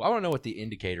 Well, I want to know what the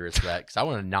indicator is for that, because I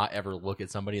want to not ever look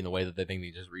at somebody in the way that they think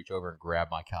they just reach over and grab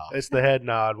my cock. It's the head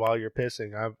nod while you're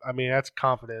pissing. I mean, that's a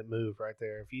confident move right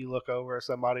there. If you look over at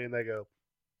somebody and they go,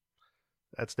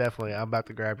 that's definitely, I'm about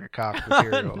to grab your cock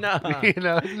material. Nah. You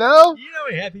know, no? You know,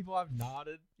 we had people I've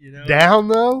nodded, you know? Down,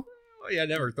 though? Oh, yeah, I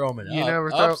never throw them in You up. never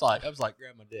throw- Up's like,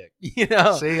 grab my dick. You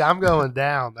know? See, I'm going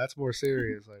down. That's more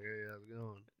serious. Like, hey, how's it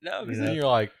going? No, because You then know? you're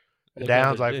like... look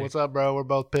Down's at my like, dick. what's up, bro? We're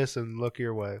both pissing. Look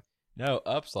your way. No,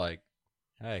 up's like,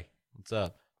 hey, what's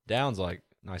up? Down's like,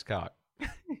 nice cock.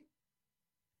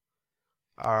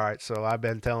 All right, so I've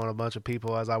been telling a bunch of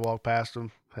people as I walk past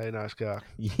them, hey, nice cock.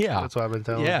 Yeah. That's what I've been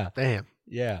telling Yeah. them. Damn.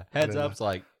 Yeah. Heads know. up's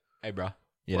like, hey, bro.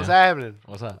 You What's know? happening?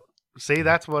 What's up? See,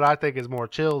 that's what I think is more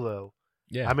chill, though.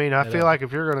 Yeah. I mean, I head feel up. like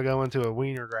if you're going to go into a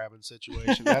wiener grabbing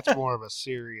situation, that's more of a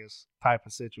serious type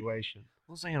of situation.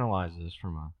 Let's analyze this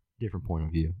from a different point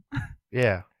of view.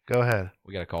 Yeah, go ahead.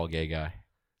 We got to call a gay guy.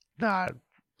 Nah,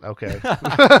 Okay. Okay.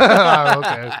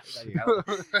 That's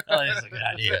a good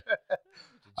idea.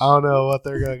 I don't know what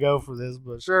they're gonna go for this,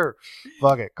 but sure.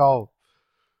 Fuck it. Call.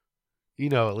 You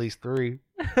know at least 3.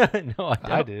 No, I don't.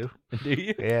 I do. Do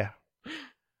you? Yeah.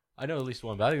 I know at least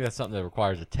one, but I think that's something that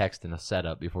requires a text and a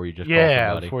setup before you just call Yeah,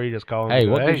 somebody. before you just call them. Hey,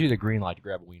 what gives you the green light to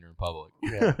grab a wiener in public?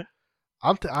 Yeah.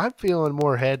 I'm feeling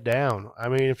more head down. I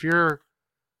mean, if you're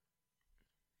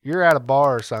at a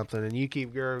bar or something and you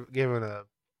keep giving a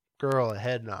girl a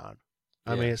head nod,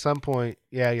 I mean, at some point,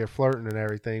 yeah, you're flirting and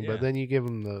everything, but then you give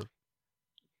them the,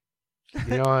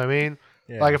 you know what I mean?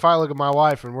 Yeah. Like if I look at my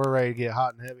wife and we're ready to get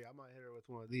hot and heavy, I might hit her with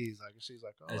one of these. Like she's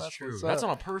like, "Oh, that's true. what's That's up."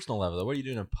 on a personal level, though. What are you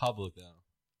doing in public, though?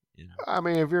 You know. I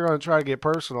mean, if you're going to try to get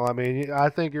personal, I mean, I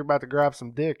think you're about to grab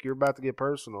some dick. You're about to get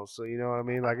personal. So, you know what I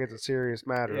mean? Like, it's a serious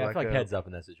matter. Yeah, I feel like heads up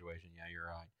in that situation. Yeah, you're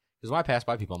right. Because when I pass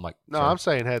by people, I'm like, no, sir. I'm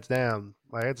saying heads down.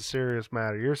 Like, it's a serious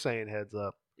matter. You're saying heads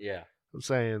up. Yeah. I'm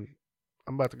saying,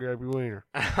 I'm about to grab your wiener.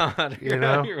 You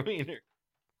know? Your wiener.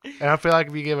 And I feel like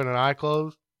if you give it an eye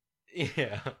closed,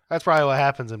 yeah, that's probably what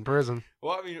happens in prison.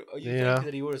 Well, I mean, you think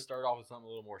that he would have started off with something a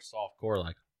little more soft core,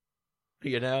 like,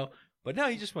 you know? But no,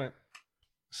 he just went.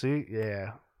 See,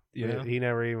 yeah. Yeah. He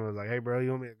never even was like, "Hey, bro, you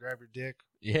want me to grab your dick?"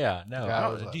 Yeah, no. I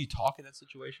don't. Do you talk in that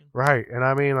situation? Right, and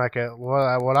I mean, like,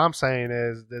 what I'm saying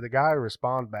is, did the guy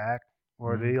respond back,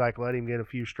 or did he like let him get a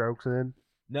few strokes in?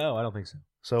 No, I don't think so.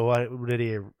 So what did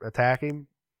he attack him?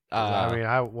 I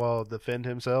mean, defend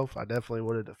himself. I definitely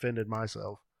would have defended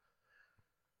myself.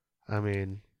 I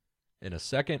mean, in a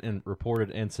second and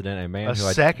reported incident, a man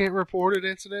reported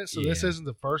incident. So this isn't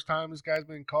the first time this guy's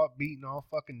been caught beating all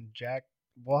fucking Jack.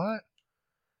 What?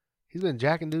 He's been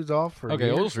jacking dudes off for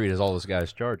years? We'll just read all this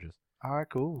guy's charges. All right,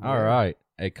 cool. All right.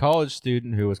 A college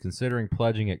student who was considering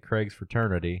pledging at Craig's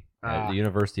fraternity at the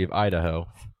University of Idaho,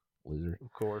 loser,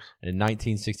 of course, in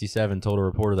 1967 told a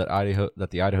reporter that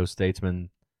the Idaho statesman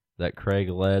that Craig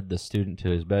led the student to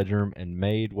his bedroom and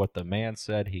made what the man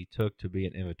said he took to be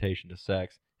an invitation to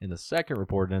sex. In the second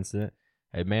reported incident,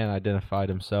 a man identified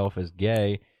himself as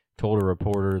gay told a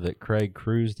reporter that Craig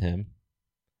cruised him,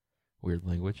 weird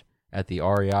language, at the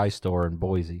REI store in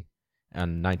Boise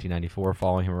in 1994,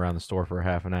 following him around the store for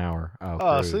half an hour.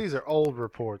 So these are old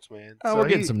reports, man. Oh, so we're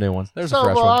getting some new ones. There's a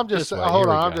fresh one. I'm just hold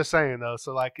on. I'm just saying though.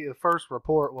 So like the first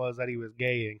report was that he was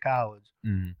gay in college.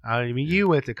 Mm-hmm. I mean, you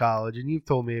went to college and you've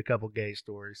told me a couple gay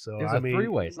stories. So it's I mean,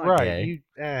 3-way. It's not right?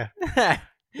 Gay.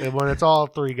 And when it's all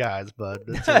 3 guys, bud.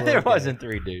 There wasn't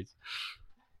 3 dudes.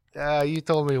 You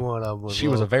told me one of them was. She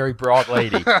was a very broad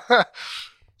lady.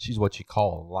 She's what you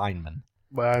call a lineman.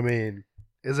 But I mean,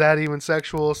 is that even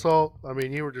sexual assault? I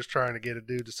mean, you were just trying to get a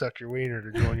dude to suck your wiener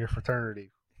to join your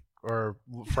fraternity or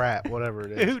frat, whatever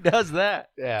it is. Who does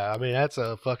that? Yeah, I mean, that's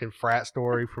a fucking frat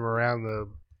story from around the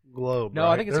globe. No,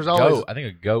 right? I think it's a goat. I think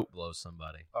a goat blows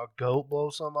somebody. A goat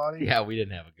blows somebody? Yeah, we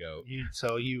didn't have a goat. You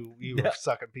were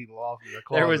sucking people off in the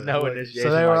closet. There was no initiation.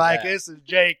 So they were like, "This is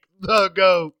Jake the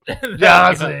Goat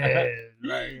Johnson."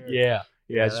 Right. Yeah,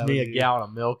 it's me, a gallon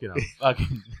of milk, and a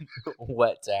fucking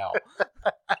wet towel.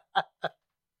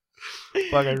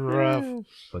 Fucking rough.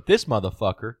 But this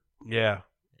motherfucker,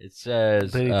 it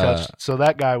says then he touched. So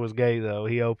that guy was gay, though.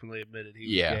 He openly admitted he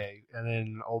was gay, and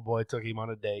then old boy took him on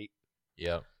a date.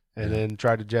 Yep. And then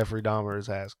tried to Jeffrey Dahmer his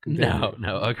ass. No.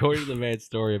 According to the man's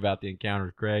story about the encounter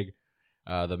with Craig,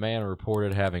 the man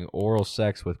reported having oral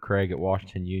sex with Craig at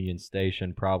Washington Union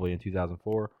Station, probably in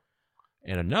 2004.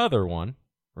 And another one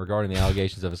regarding the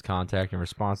allegations of his contact. In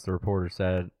response,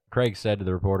 Craig said to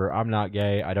the reporter, "I'm not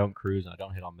gay. I don't cruise. And I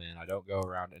don't hit on men. I don't go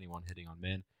around anyone hitting on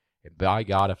men. And by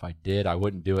God, if I did, I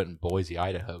wouldn't do it in Boise,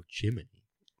 Idaho. Jiminy."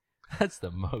 That's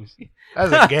the most.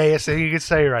 That's the gayest thing you could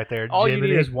say right there. All Jiminy.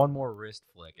 you need is one more wrist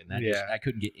flick, and that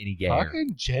couldn't get any gayer.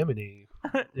 Fucking Gemini.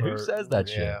 Who says that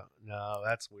shit? Yeah, no,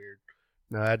 that's weird.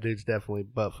 No, that dude's definitely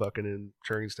butt fucking in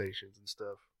train stations and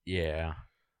stuff. Yeah,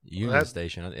 Union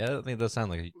Station. I don't think it does sound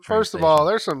like a train First of all,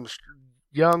 there's some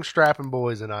young strapping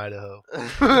boys in Idaho.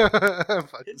 Brock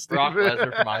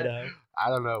Lesnar from Idaho. I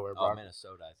don't know where. Brock.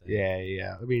 Minnesota, I think.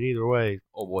 Yeah. I mean, either way,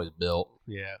 old boy's built.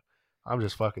 Yeah, I'm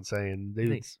just fucking saying,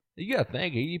 dudes. You gotta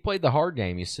think. He played the hard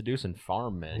game. He's seducing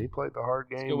farm men. He played the hard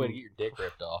game. It's a good way to get your dick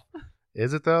ripped off.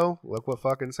 Is it though? Look what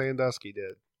fucking Sandusky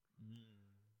did.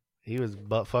 He was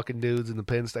butt fucking dudes in the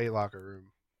Penn State locker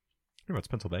room. It's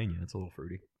Pennsylvania. It's a little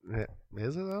fruity.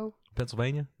 Is it though?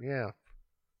 Pennsylvania? Yeah.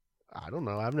 I don't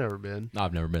know. I've never been. No,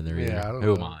 I've never been there either. Yeah, I don't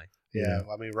Who know. am I? Yeah,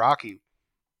 I mean Rocky,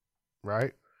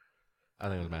 right? I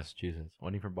think it was Massachusetts.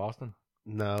 Wasn't he from Boston?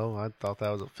 No, I thought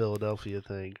that was a Philadelphia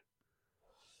thing.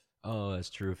 Oh, that's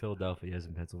true. Philadelphia is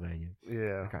in Pennsylvania.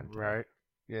 Yeah, right.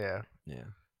 Yeah. Yeah.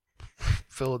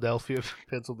 Philadelphia,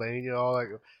 Pennsylvania, all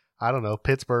that. I don't know.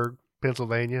 Pittsburgh.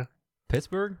 Pennsylvania.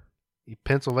 Pittsburgh?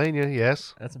 Pennsylvania,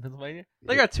 yes. That's in Pennsylvania?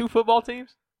 They got 2 football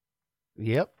teams?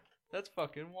 Yep. That's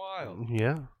fucking wild.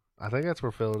 Yeah. I think that's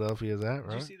where Philadelphia is at,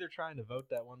 right? Did you see they're trying to vote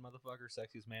that one motherfucker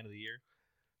sexiest man of the year?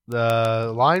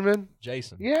 The lineman?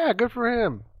 Jason. Yeah, good for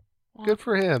him. Good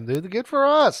for him, dude. Good for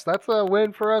us. That's a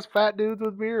win for us fat dudes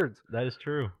with beards. That is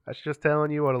true. That's just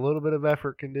telling you what a little bit of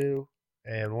effort can do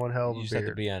and one hell of a You just beard.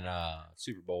 have to be in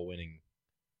Super Bowl winning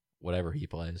whatever he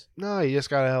plays. No, you just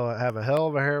got to have a hell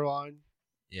of a hairline.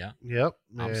 Yeah. Yep.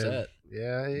 I'm set.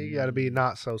 Yeah, you got to be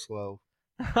not so slow.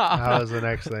 That was the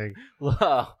next thing.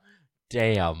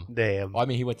 Damn. Damn. Well, I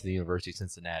mean, he went to the University of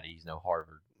Cincinnati. He's no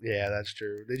Harvard. Yeah, that's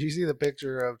true. Did you see the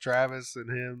picture of Travis and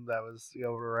him that was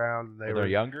going around? And They're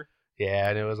younger? Yeah,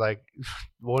 and it was like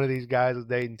one of these guys was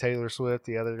dating Taylor Swift.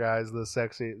 The other guy's the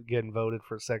sexy, getting voted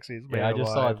for sexiest man alive. I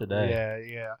just saw it today.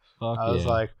 Yeah. Fuck I was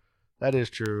like, that is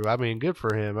true. I mean, good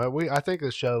for him. I think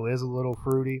the show is a little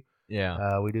fruity.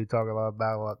 Yeah. We do talk a lot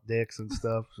about dicks and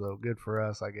stuff, so good for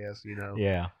us, I guess,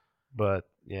 Yeah. But,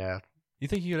 yeah. You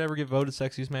think you could ever get voted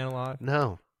sexiest man alive?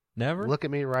 No. Never? Look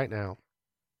at me right now.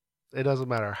 It doesn't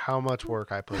matter how much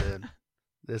work I put in.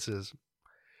 This is,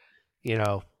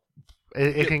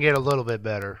 it can get a little bit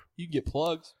better. You get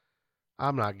plugs.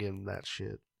 I'm not getting that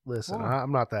shit. Listen, Why?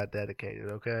 I'm not that dedicated,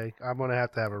 okay? I'm going to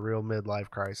have a real midlife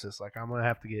crisis. Like, I'm going to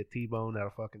have to get T-boned at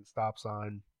a fucking stop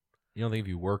sign. You don't think if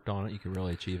you worked on it, you could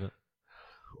really achieve it?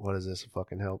 What is this, a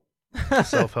fucking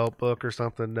self-help book or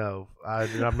something? No,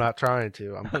 I'm not trying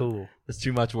to. I'm cool. It's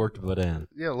too much work to put in.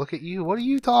 Yeah, look at you. What are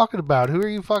you talking about? Who are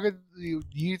you fucking... Do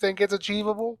you think it's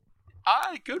achievable?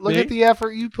 I could Look at the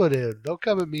effort you put in. Don't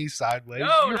come at me sideways.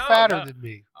 You're fatter than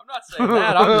me. I'm not saying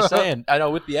that. I'm just saying, I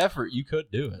know with the effort, you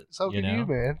could do it. So can you,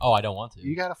 man. Oh, I don't want to.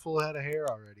 You got a full head of hair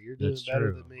already. You're doing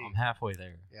better than me. I'm halfway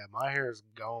there. Yeah, my hair is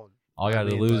gone. All I got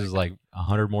to lose is like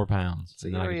 100 more pounds. So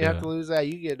you don't even have to lose that.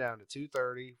 You get down to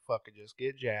 230. Fucking just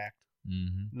get jacked.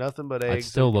 Mm-hmm. Nothing but eggs. I'd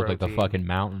still look like the fucking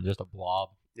mountain, just a blob.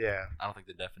 Yeah. I don't think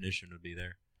the definition would be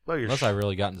there. Well, unless I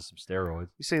really got into some steroids.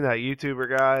 You seen that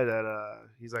YouTuber guy that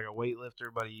he's like a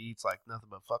weightlifter, but he eats like nothing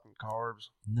but fucking carbs?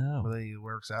 No. But then he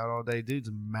works out all day.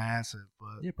 Dude's massive,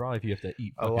 but yeah, probably if you have to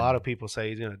eat. A lot of people say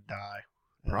he's gonna die.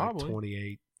 Probably. Like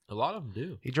 28. A lot of them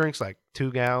do. He drinks like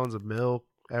 2 gallons of milk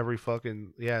every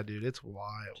fucking. Yeah, dude, it's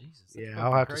wild. Jesus, yeah,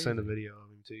 I'll have to send a video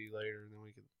of him to you later, and then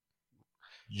we can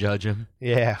judge him.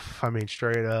 Yeah, I mean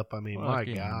straight up. I mean, my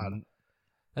God.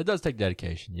 That does take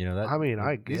dedication, that. I mean,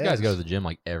 I guess. These guys go to the gym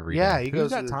like every day. Yeah, he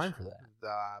Who's goes. got time for that?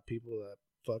 People that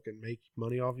fucking make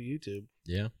money off of YouTube.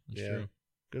 Yeah, that's true.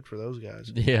 Good for those guys.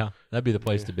 Yeah, that'd be the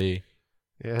place to be.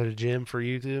 Yeah, a gym for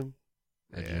YouTube.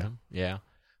 Gym. Yeah.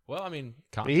 Well, I mean,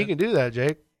 you can do that,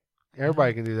 Jake.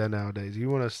 Everybody can do that nowadays.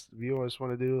 You always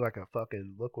want to do like a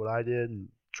fucking look what I did and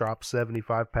drop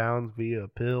 75 pounds via a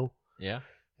pill. Yeah.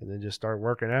 And then just start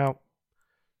working out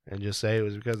and just say it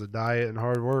was because of diet and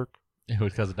hard work. It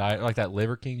was because of diet, like that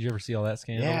Liver King. Did you ever see all that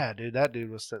scandal? Yeah, dude, that dude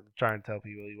was trying to tell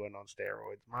people he wasn't on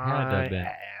steroids. My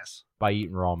ass. By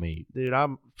eating raw meat. Dude,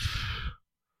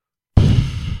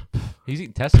 he's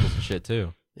eating testicles and shit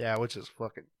too. Yeah, which is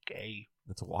fucking gay.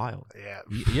 That's wild. Yeah.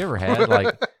 You ever had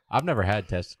like? I've never had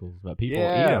testicles, but people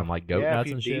eat them like goat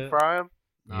nuts and shit. Deep fry them.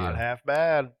 Not half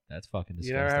bad. That's fucking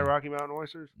disgusting. You never had Rocky Mountain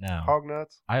oysters? No. Hog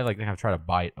nuts? I have tried a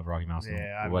bite of Rocky Mountain.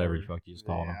 Yeah, whatever the fuck you just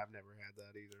call them. Yeah, I've never had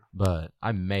that either. But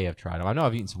I may have tried them. I know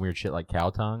I've eaten some weird shit like cow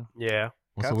tongue. Yeah.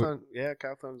 Cow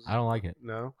tongue's... I don't like it.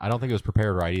 No? I don't think it was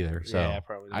prepared right either. So yeah,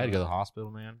 probably not. I had to go to the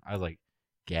hospital, man. I was like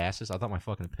gases. I thought my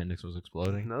fucking appendix was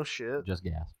exploding. No shit. Just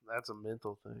gas. That's a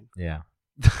mental thing. Yeah.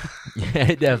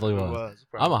 Yeah, it definitely was.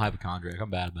 I'm a probably. hypochondriac. I'm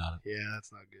bad about it. Yeah,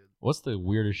 that's not good. What's the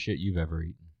weirdest shit you've ever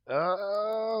eaten?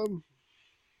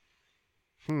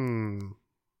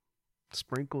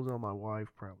 Sprinkles on my wife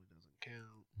probably doesn't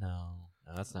count.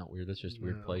 No, that's not weird. That's just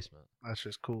weird placement. That's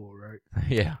just cool, right?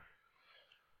 Yeah.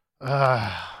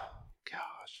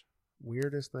 Gosh.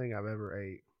 Weirdest thing I've ever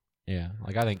ate. Yeah,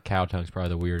 like I think cow tongue's probably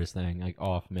the weirdest thing, like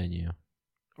off menu.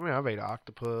 I mean, I've ate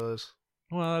octopus.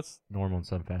 Well, that's normal in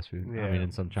some fast food. Yeah. I mean,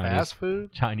 in some fast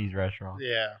food Chinese restaurants.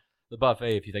 Yeah. The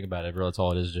buffet, if you think about it, that's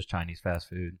all it is just Chinese fast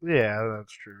food. Yeah,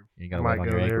 that's true. You gotta live on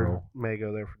your egg roll. May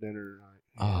go there for dinner tonight.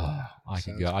 Yeah, I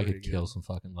could go. I could kill some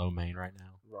fucking lo mein right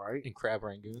now. Right? And crab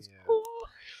rangoons. Yeah.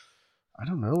 I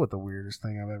don't know what the weirdest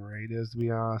thing I've ever ate is, to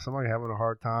be honest. I'm like having a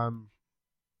hard time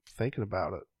thinking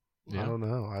about it. Yeah. I don't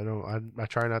know. I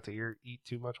try not to eat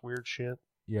too much weird shit.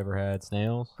 You ever had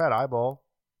snails? I've had eyeball.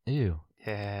 Ew.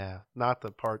 Yeah. Not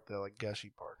the part, the like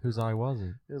gushy part. Whose eye was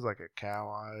it? It was like a cow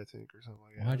eye, I think, or something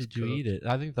like that. Why did you eat it?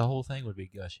 I think the whole thing would be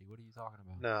gushy. What are you talking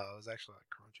about? No, it was actually like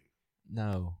crunchy.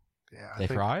 No. Yeah. They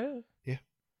fry it? Yeah.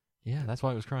 Yeah, that's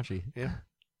why it was crunchy. Yeah.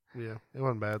 Yeah, it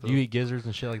wasn't bad though. You eat gizzards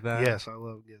and shit like that? Yes, I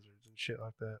love gizzards and shit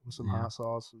like that with some hot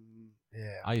sauce and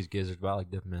I use gizzards, but I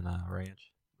like dipping in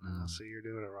ranch. See, you're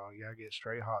doing it wrong. You gotta get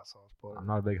straight hot sauce, player. I'm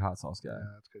not a big hot sauce guy. Yeah,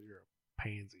 that's because you're a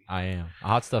pansy. I am.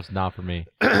 Hot stuff's not for me.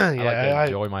 Yeah, I like to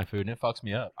enjoy my food, and it fucks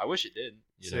me up. I wish it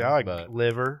didn't. I like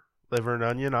liver and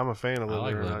onion. I'm a fan of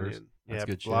liver and livers. onion. That's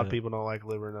good a lot of shit. people don't like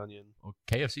liver and onion. Well,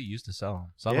 KFC used to sell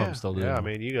them. Some of them still do. Yeah, I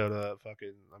mean, you go to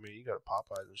Popeyes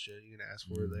and shit. You can ask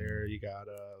for it there. You got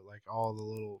like all the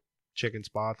little chicken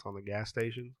spots on the gas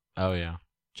station. Oh yeah,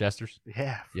 Chester's.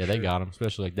 Yeah, they got them,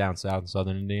 especially like down south in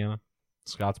southern Indiana,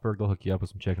 Scottsburg. They'll hook you up with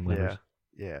some chicken livers.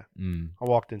 Yeah. Mm. I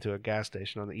walked into a gas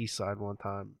station on the east side one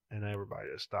time, and everybody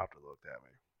just stopped and looked at me.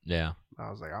 Yeah.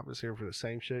 I was like, I'm just here for the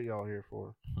same shit y'all here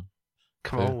for.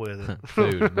 Come on with it.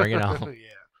 Food, bring it on.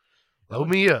 Yeah. Load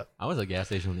me up. I was at a gas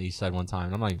station on the east side one time,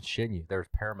 and I'm not even shitting you. There was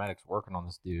paramedics working on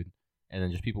this dude, and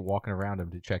then just people walking around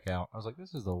him to check out. I was like,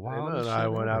 this is the wildest shit I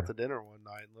went ever. out to dinner one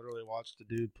night and literally watched a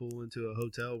dude pull into a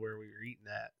hotel where we were eating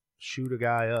at, shoot a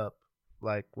guy up,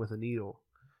 like, with a needle.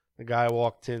 The guy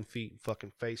walked 10 feet and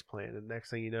fucking face planted. And next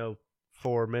thing you know,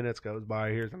 4 minutes goes by,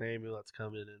 here's an ambulance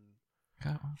coming and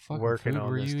God, what working food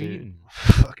on were this you dude. eating?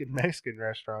 Fucking Mexican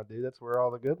restaurant, dude. That's where all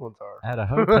the good ones are. At a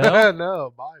hotel?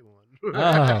 No, buy one.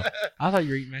 Oh, I thought you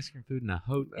were eating Mexican food in a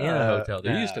hotel.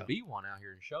 There used to be one out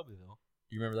here in Shelbyville.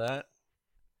 You remember that?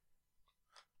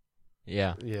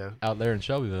 Yeah. Yeah. Out there in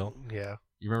Shelbyville. Yeah.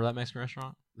 You remember that Mexican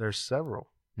restaurant? There's several.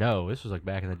 No, this was like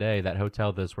back in the day. That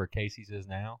hotel that's where Casey's is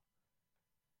now.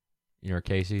 You know where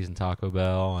Casey's and Taco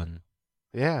Bell and...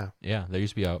 Yeah. Yeah, there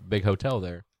used to be a big hotel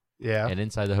there. Yeah. And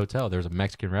inside the hotel, there was a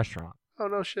Mexican restaurant. Oh,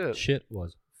 no shit. Shit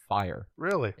was fire.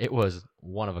 Really? It was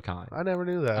one of a kind. I never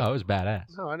knew that. Oh, it was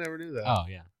badass. No, I never knew that. Oh,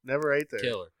 yeah. Never ate there.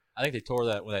 Killer. I think they tore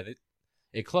that...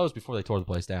 It closed before they tore the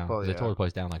place down. Oh, They yeah. tore the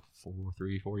place down like 4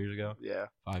 years ago. Yeah.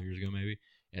 5 years ago, maybe.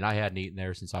 And I hadn't eaten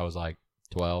there since I was like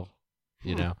 12,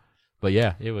 you know. But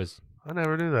yeah, it was... I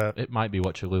never knew that. It might be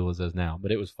what Cholula's is now,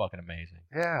 but it was fucking amazing.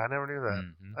 Yeah, I never knew that.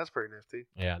 Mhm. That's pretty nifty.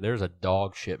 Yeah, there's a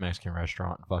dog shit Mexican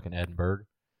restaurant in fucking Edinburgh.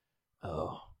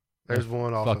 Oh. There's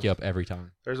one off Fuck you up every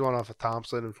time. There's one off of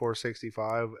Thompson and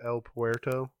 465 El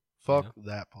Puerto. Fuck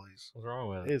that place. What's wrong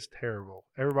with it? It's terrible.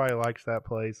 Everybody likes that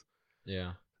place.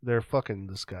 Yeah. They're fucking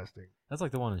disgusting. That's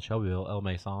like the one in Shelbyville, El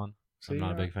Mason. I'm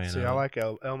not a big fan of it. I like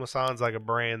El Mason's like a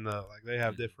brand though. Like they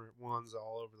have different ones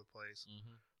all over the place.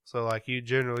 Mm-hmm. So like you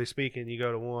generally speaking, you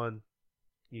go to one,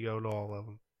 you go to all of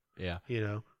them. Yeah. You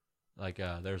know. Like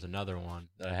there's another one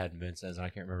that I hadn't been since, and I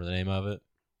can't remember the name of it.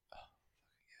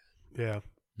 Yeah.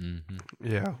 Mm-hmm.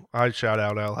 Yeah. I'd shout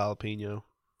out El Jalapeno.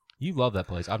 You love that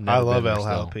place. I've never. I love been El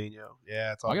there still. Jalapeno.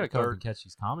 Yeah, it's. I gotta come up and catch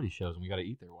these comedy shows, and we gotta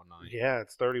eat there one night. Yeah,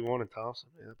 it's 31 in Thompson.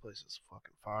 Man, that place is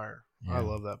fucking fire. Yeah. I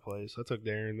love that place. I took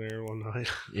Darren there one night.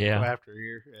 Yeah. After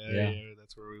here. Yeah,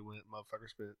 that's where we went. Motherfucker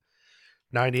spent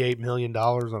 $98 million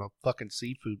on a fucking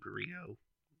seafood burrito.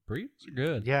 Burritos are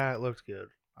good. Yeah, it looked good.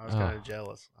 I was kind of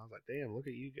jealous. I was like, damn, look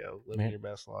at you go. Living your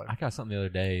best life. I got something the other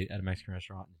day at a Mexican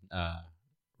restaurant in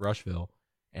Rushville,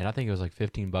 and I think it was like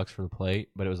 $15 for the plate,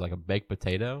 but it was like a baked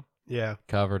potato. Yeah.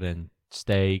 Covered in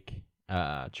steak,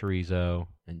 chorizo,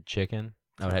 and chicken.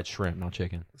 No, it had shrimp, not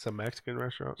chicken. It's a Mexican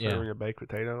restaurant Yeah. serving a baked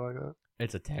potato like that?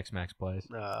 It's a Tex-Mex place.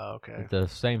 Oh, okay. The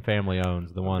same family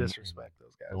owns the one. Disrespect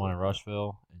those guys. The one in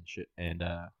Rushville and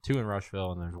two in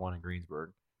Rushville, and there's one in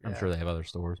Greensburg. I'm sure they have other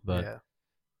stores, but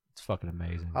it's fucking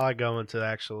amazing. I like going to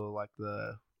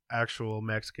the actual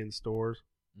Mexican stores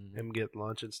and get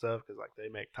lunch and stuff because like they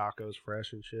make tacos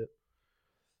fresh and shit.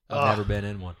 I've never been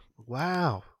in one.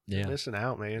 Wow. Yeah. You're missing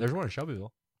out, man. There's one in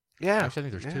Shelbyville. Yeah. Actually, I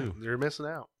think there's two. You're missing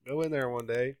out. Go in there one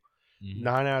day.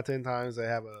 9 out of 10 times they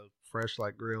have a fresh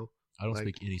like grill. I don't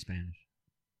speak any Spanish.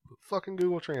 Fucking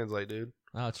Google Translate, dude.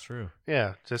 Oh, it's true.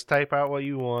 Yeah. Just type out what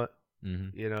you want.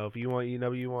 Mm-hmm. You know, if you want,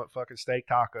 you want fucking steak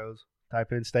tacos.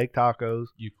 Type in steak tacos.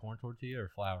 You corn tortilla or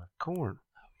flour? Corn.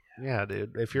 Oh, yeah,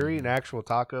 dude. If you're eating actual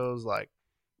tacos, like,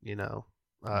 you know,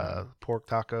 pork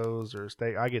tacos or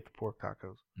steak, I get the pork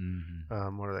tacos.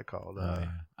 Mm-hmm. What are they called?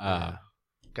 Yeah.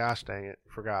 Gosh dang it,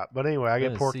 forgot. But anyway, I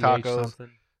get pork tacos.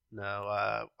 No,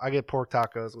 I get pork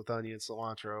tacos with onion,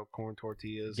 cilantro, corn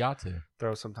tortillas. Got to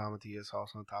throw some tomatillo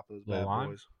sauce on top of those bad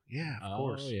boys. Yeah, of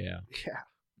course. Yeah. Yeah,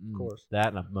 of course. That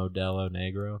and a Modelo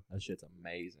Negro. That shit's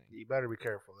amazing. You better be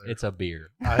careful there. It's a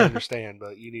beer. I understand,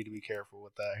 but you need to be careful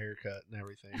with that haircut and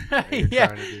everything that you're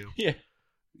trying to do. Yeah.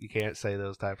 You can't say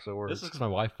those types of words. This is because my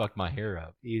wife fucked my hair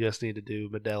up. You just need to do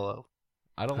Modelo.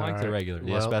 I don't like the regular.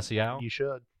 The Especial. You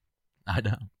should. I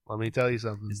know. Let me tell you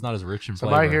something. It's not as rich in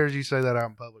Somebody flavor. hears you say that out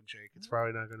in public, Jake. It's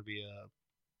probably not going to be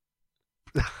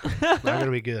Not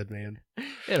gonna be good, man.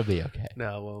 It'll be okay.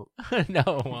 No, it won't. No,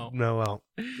 it won't. No, it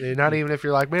won't. Not even if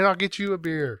you're like, man, I'll get you a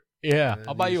beer. Yeah,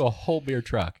 I'll buy you a whole beer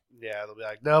truck. Yeah, they'll be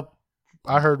like, nope.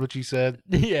 I heard what you said.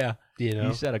 Yeah, You know,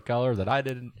 you said a color that I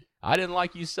didn't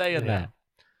like you saying that.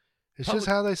 It's just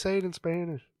how they say it in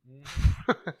Spanish.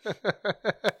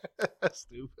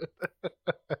 Stupid.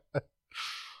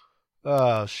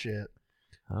 Oh shit.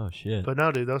 Oh shit. But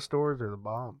no, dude, those stores are the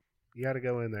bomb. You got to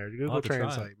go in there. Google have to try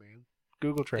Translate, man.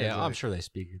 Google Translate. Yeah, I'm sure they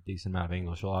speak a decent amount of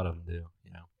English. A lot of them do,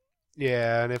 you know.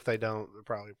 Yeah, and if they don't, they're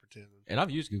probably pretending. And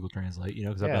I've used Google Translate, you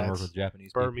know, because Yeah, I've done work it's with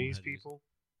Japanese Burmese people. people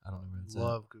I don't know where it's at.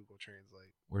 love Google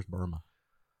Translate. Where's Burma?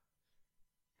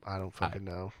 I don't fucking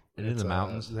know. It in the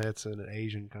mountains? It's an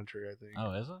Asian country, I think.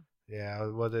 Oh, is it? Yeah,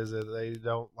 what is it? They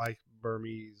don't like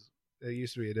Burmese. It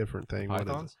used to be a different thing. What is it?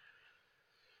 Pythons?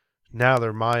 Now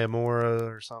they're Myanmar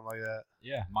or something like that.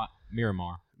 Yeah,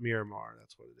 Miramar. Myanmar,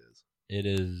 that's what it is. It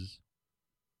is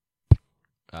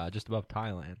just above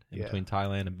Thailand, in between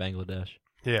Thailand and Bangladesh.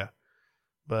 Yeah.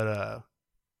 But,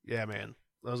 yeah, man.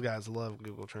 Those guys love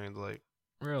Google Translate.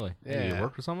 Really? Yeah. You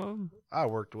worked with some of them? I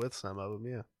worked with some of them,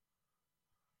 yeah.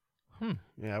 Hmm.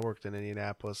 Yeah, I worked in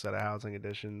Indianapolis at a housing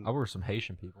edition. I worked with some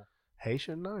Haitian people.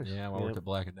 Haitian? Nice. Yeah, I worked at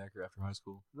Black & Decker after high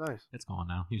school. Nice. It's gone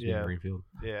now. Used to be in Greenfield.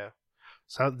 Yeah.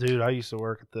 So, dude, I used to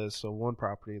work at this. So, one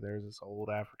property, there's this old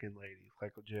African lady,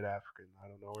 like legit African. I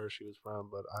don't know where she was from,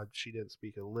 but she didn't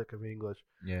speak a lick of English.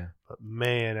 Yeah. But,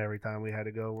 man, every time we had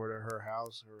to go over to her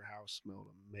house smelled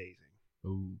amazing.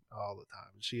 Ooh. All the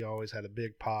time. She always had a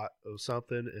big pot of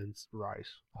something and rice.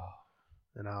 Oh.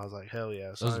 And I was like, hell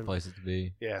yeah. Those are places to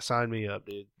be. Yeah, sign me up,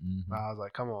 dude. Mm-hmm. I was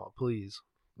like, come on, please.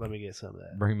 Let me get some of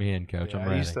that. Bring me in, coach. Yeah, I'm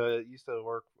ready. I used to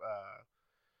work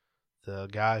the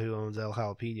guy who owns El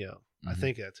Jalapeno. I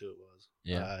think that's who it was.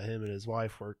 Yeah. Him and his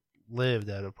wife lived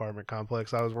at an apartment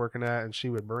complex I was working at, and she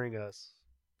would bring us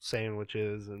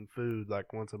sandwiches and food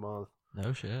like once a month.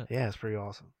 No shit. Yeah, it's pretty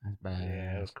awesome. That's bad.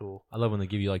 Yeah, it was cool. I love when they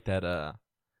give you like that.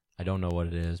 I don't know what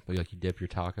it is, but like you dip your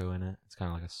taco in it. It's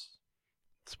kind of like a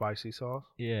Spicy sauce?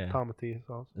 Yeah. Tomatillo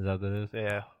sauce? Is that what it is?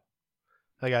 Yeah.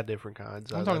 They got different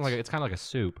kinds. I'm talking like it's kind of like a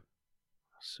soup.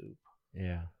 Soup.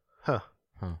 Yeah. Huh.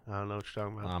 I don't know what you're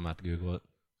talking about. I'm going to have to Google it.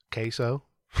 Queso?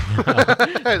 No,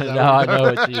 I know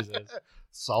what cheese is.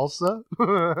 Salsa?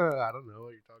 I don't know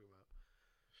what you're talking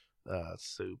about.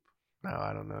 Soup. No,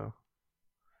 I don't know.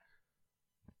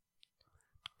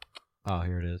 Oh,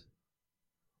 here it is.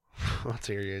 Let's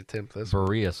hear you attempt this.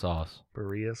 Burrilla sauce.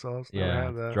 Burrilla sauce?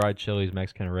 Yeah. Dried chilies,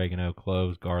 Mexican oregano,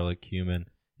 cloves, garlic, cumin,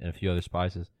 and a few other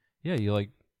spices. Yeah, you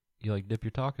dip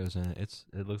your tacos in it.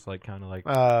 It looks like kind of like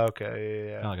okay,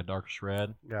 yeah. Kind of like a dark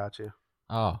shred. Gotcha.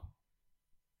 Oh.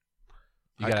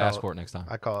 You got to ask for it next time.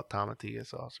 I call it tomatillo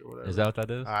sauce or whatever. Is that what that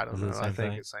is? I don't know. I think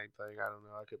thing? it's the same thing. I don't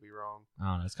know. I could be wrong.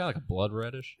 I don't know. It's kind of like a blood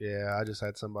reddish. Yeah, I just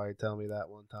had somebody tell me that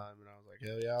one time, and I was like,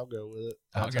 hell yeah, I'll go with it.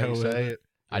 I'll That's go how you with say it. it.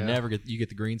 I Yeah. never get. You get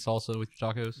the green salsa with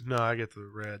your tacos? No, I get the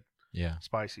red. Yeah.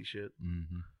 Spicy shit.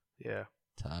 Mm-hmm. Yeah.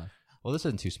 Tough. Well, this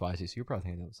isn't too spicy, so you're probably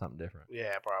thinking of something different.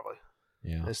 Yeah, probably.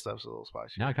 Yeah. This stuff's a little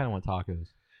spicy. Now I kind of want tacos.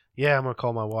 Yeah, I'm going to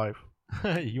call my wife.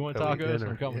 You want Go eat tacos? dinner.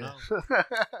 I'm coming Yeah. home.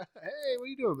 Hey, what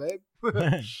you doing,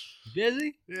 babe?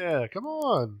 Busy? Yeah, come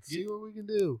on. See what we can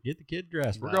do. Get the kid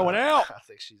dressed. We're Nah, going out. I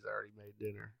think she's already made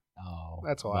dinner. Oh.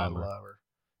 That's why bummer. I love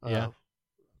her. Yeah.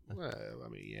 Well, I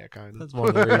mean, yeah, kind of. That's one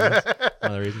of the reasons.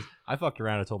 One of the reasons. I fucked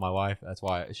around and told my wife. That's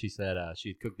why she said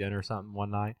she'd cooked dinner or something one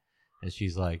night, and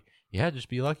she's like, "Yeah, just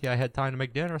be lucky I had time to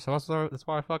make dinner, so that's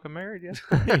why I fucking married you."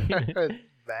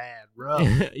 Bad, rough.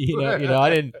 you know,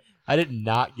 I did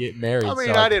not get married. I mean,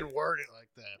 so I didn't word it like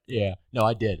that. Yeah, no,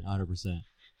 I did 100%,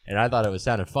 and I thought it was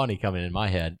sounded funny coming in my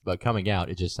head, but coming out,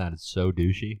 it just sounded so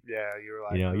douchey. Yeah, you were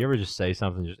like, You know, you ever just say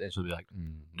something, and she'll be like,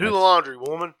 do the laundry,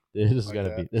 woman. This is Like gonna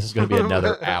that. this is gonna be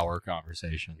another hour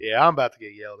conversation. Yeah, I'm about to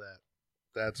get yelled at.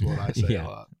 That's what I say Yeah. a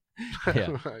lot.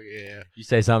 Yeah. Yeah. You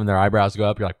say something, their eyebrows go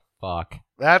up. You're like, "Fuck."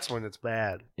 That's when it's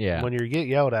bad. Yeah. When you get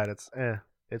yelled at, it's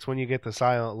It's when you get the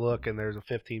silent look and there's a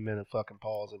 15-minute fucking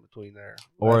pause in between there.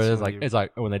 Or That's it's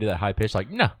like when they do that high pitch, like,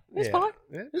 no, it's Yeah. fine.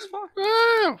 Yeah. It's fine.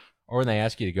 Ah, Or when they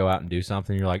ask you to go out and do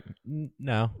something, you're like,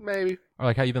 no. maybe. Or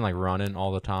like how you've been like running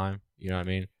all the time. You know what I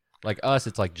mean? Like us,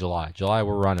 it's like July. July,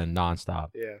 we're running nonstop.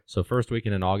 Yeah. So first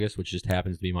weekend in August, which just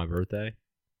happens to be my birthday,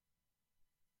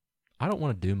 I don't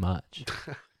want to do much.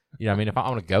 You know what I mean? If I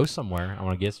want to go somewhere, I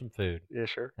want to get some food. Yeah,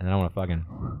 sure. And then I want to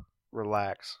fucking,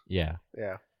 Relax. yeah.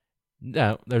 Yeah.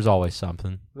 No, there's always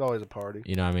something. There's always a party.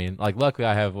 You know what I mean? Like, luckily,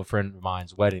 I have a friend of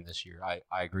mine's wedding this year. I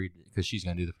agreed because she's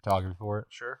going to do the photography for it.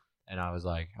 Sure. And I was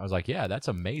like, yeah, that's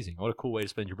amazing. What a cool way to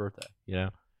spend your birthday, you know?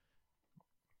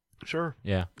 Sure.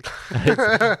 Yeah.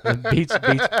 It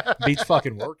beats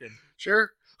fucking working. Sure.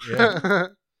 Yeah.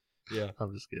 Yeah.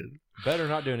 I'm just kidding. Better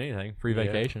not doing anything. Free Yeah.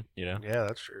 vacation, you know? Yeah,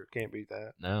 that's true. Can't beat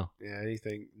that. No. Yeah,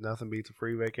 nothing beats a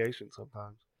free vacation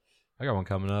sometimes. I got one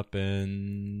coming up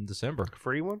in December.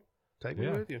 Free one? Take me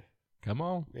with you. Come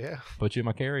on. Yeah. Put you in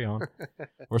my carry-on.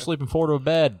 We're sleeping 4 to a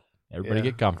bed. Everybody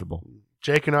get comfortable.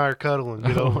 Jake and I are cuddling.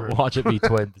 Get over it. Watch it be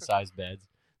twin-sized beds.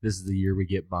 This is the year we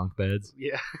get bunk beds.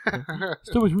 Yeah. It's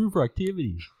too much room for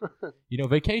activities. You know,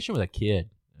 vacation with a kid.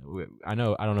 I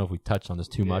don't know if we touched on this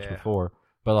too much before,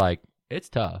 but like it's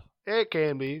tough. It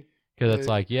can be. Because it's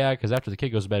like, because after the kid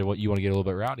goes to bed, you want to get a little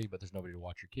bit rowdy, but there's nobody to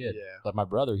watch your kid. Yeah. Like my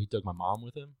brother, he took my mom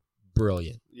with him.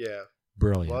 Brilliant. Yeah.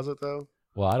 Brilliant. Was it though?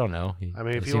 Well, I don't know.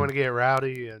 If you want to get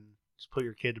rowdy and just put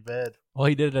your kid to bed. Well,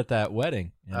 he did it at that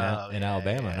wedding in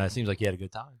Alabama, yeah. and it seems like he had a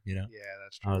good time, you know? Yeah,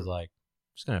 that's true. I was like,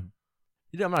 I'm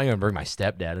not going to bring my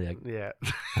stepdad. Like, yeah.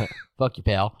 Fuck you,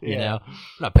 pal. You know? I'm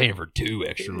not paying for 2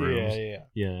 extra rooms. Yeah.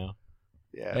 You know?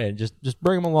 Yeah. And just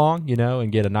bring him along, you know,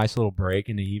 and get a nice little break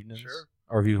in the evenings. Sure.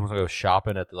 Or if you want to go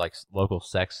shopping at the like local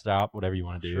sex stop, whatever you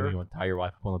want to do. Sure. You want to tie your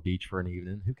wife up on the beach for an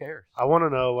evening. Who cares? I want to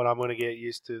know when I'm going to get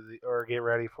used to or get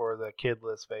ready for the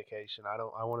kidless vacation.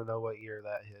 I want to know what year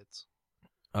that hits.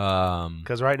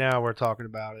 Because right now we're talking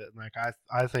about it. Like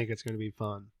I think it's going to be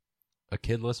fun. A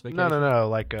kidless vacation? No.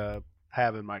 Like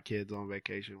having my kids on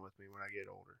vacation with me when I get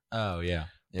older. Oh yeah.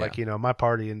 Like my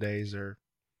partying days are.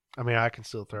 I mean, I can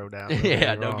still throw down. Don't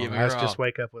get me wrong. I just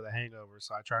wake up with a hangover,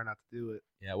 so I try not to do it.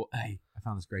 Yeah, well, hey, I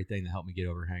found this great thing to help me get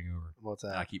over a hangover. What's that?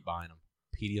 And I keep buying them.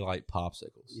 Pedialyte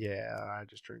popsicles. Yeah, I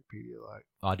just drink Pedialyte.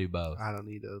 I do both. I don't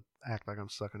need to act like I'm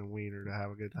sucking a wiener to have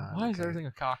a good time. Why is everything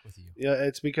a cock with you? Yeah,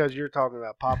 it's because you're talking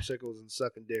about popsicles and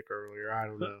sucking dick earlier. I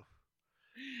don't know.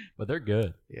 But they're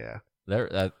good. Yeah.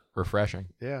 They're refreshing.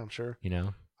 Yeah, I'm sure. You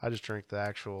know? I just drink the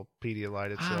actual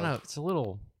Pedialyte itself. I don't know. It's a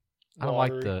little... I don't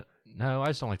like I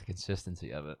just don't like the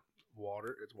consistency of it.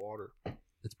 Water. It's water.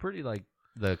 It's pretty like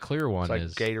the clear one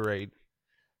is Gatorade.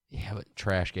 Yeah, but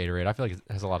trash Gatorade. I feel like it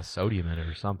has a lot of sodium in it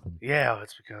or something. Yeah,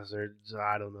 it's because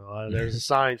I don't know. There's a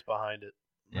science behind it.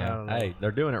 Yeah. Hey,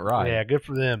 they're doing it right. Yeah, good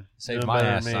for them. Saved my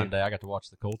ass Sunday. I got to watch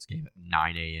the Colts game at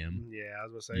 9 a.m. Yeah, I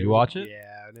was going to say. You watch it?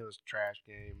 Yeah, and it was a trash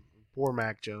game. Poor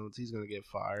Mac Jones. He's going to get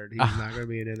fired. He's not going to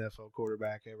be an NFL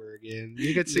quarterback ever again.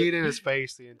 You could see it in his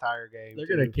face the entire game. They're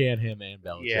going to can him and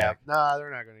Belichick. Yeah. Nah,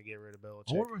 they're not going to get rid of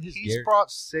Belichick. He's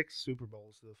brought 6 Super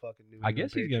Bowls to the fucking New England I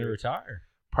guess he's going to retire.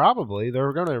 Probably.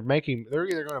 They're going to make him. They're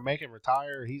either going to make him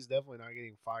retire. He's definitely not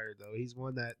getting fired though. He's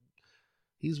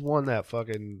won that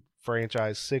fucking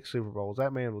franchise 6 Super Bowls.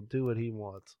 That man will do what he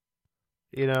wants.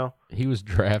 You know. He was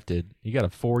drafted. He got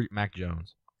a Mac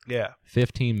Jones. Yeah.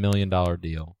 $15 million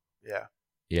deal. Yeah.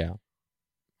 Yeah.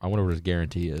 I wonder what his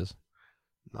guarantee is.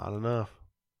 Not enough.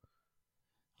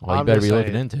 Well, you better be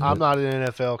looking into it. I'm not an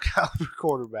NFL caliber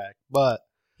quarterback, but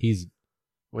he's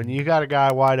when you got a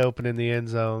guy wide open in the end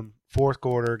zone, 4th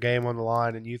quarter, game on the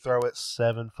line, and you throw it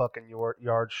 7 fucking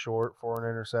yards short for an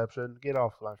interception, get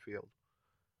off my field.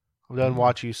 I'm done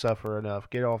watch you suffer enough.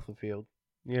 Get off the field.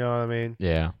 You know what I mean?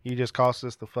 Yeah. You just cost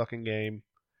us the fucking game.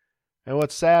 And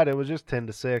what's sad, it was just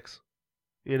 10-6.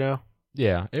 You know?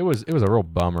 Yeah, it was a real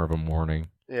bummer of a morning.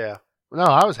 Yeah. No,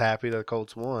 I was happy that the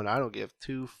Colts won. I don't give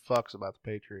 2 fucks about the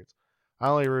Patriots. I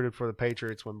only rooted for the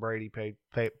Patriots when Brady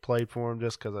played for them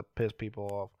just because it pissed people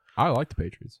off. I like the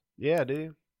Patriots. Yeah, do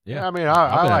you? Yeah. I mean,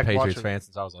 I've been like a Patriots watching... fan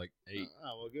since I was like 8.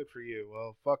 Oh, well, good for you.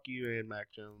 Well, fuck you and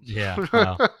Mac Jones. Yeah,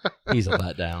 well, he's a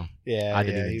letdown. Yeah, I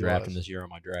didn't even draft him this year on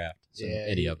my draft. So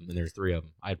any of them, and there's 3 of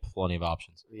them. I had plenty of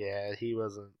options. Yeah, he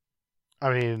wasn't.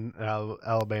 I mean,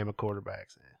 Alabama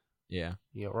quarterbacks. Yeah.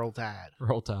 Yeah, roll tide.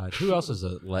 Roll tide. Who else is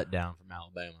a letdown from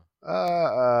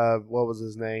Alabama? What was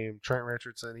his name? Trent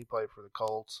Richardson. He played for the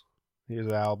Colts. He was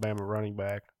an Alabama running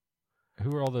back. Who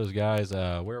were all those guys?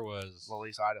 Where was? Well, at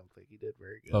least I don't think he did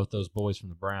very good. Both those boys from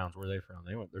the Browns. Where are they from?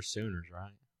 They're Sooners,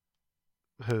 right?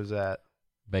 Who's that?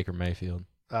 Baker Mayfield.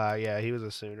 Yeah, he was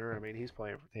a Sooner. I mean, he's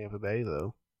playing for Tampa Bay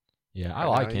though. Yeah, I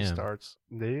like him. He starts.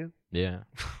 Do you? Yeah.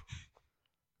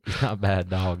 He's not a bad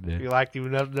dog, dude. You liked him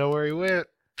enough to know where he went.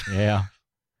 Yeah.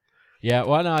 Yeah,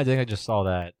 well, no, I think I just saw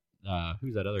that.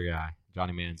 Who's that other guy?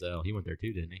 Johnny Manziel. He went there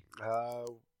too, didn't he?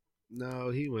 No,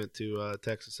 he went to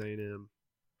Texas A&M.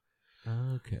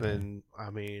 Okay. And, I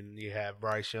mean, you have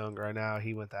Bryce Young right now.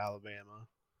 He went to Alabama.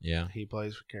 Yeah. He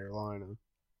plays for Carolina.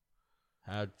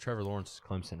 Trevor Lawrence is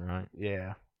Clemson, right?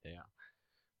 Yeah. Yeah.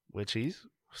 Which he's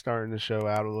starting to show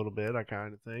out a little bit, I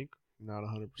kind of think. Not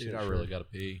 100% Dude, I sure. really got to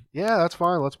pee. Yeah, that's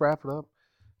fine. Let's wrap it up.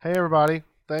 Hey, everybody.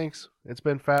 Thanks. It's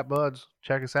been Fat Buds.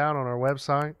 Check us out on our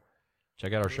website.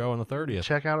 Check out our show on the 30th.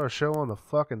 Check out our show on the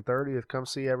fucking 30th. Come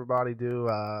see everybody do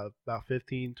about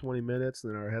 15, 20 minutes.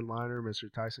 Then our headliner,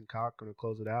 Mr. Tyson Cock, going to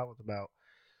close it out with about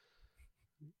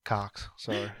Cox.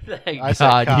 Sorry. Thank I said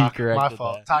God you Cox. corrected My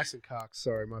fault. that. Tyson Cox.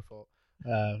 Sorry, my fault.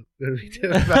 We did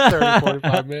about 30,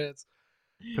 45 minutes.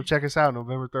 Come check us out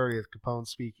November 30th, Capone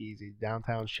Speakeasy,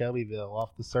 downtown Shelbyville,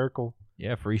 off the Circle.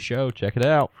 Yeah, free show. Check it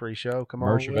out. Free show. Come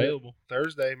Merch on. With available. it.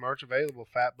 Thursday, merch available.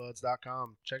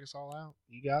 Fatbuds.com. Check us all out.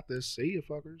 You got this. See you,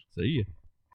 fuckers. See ya.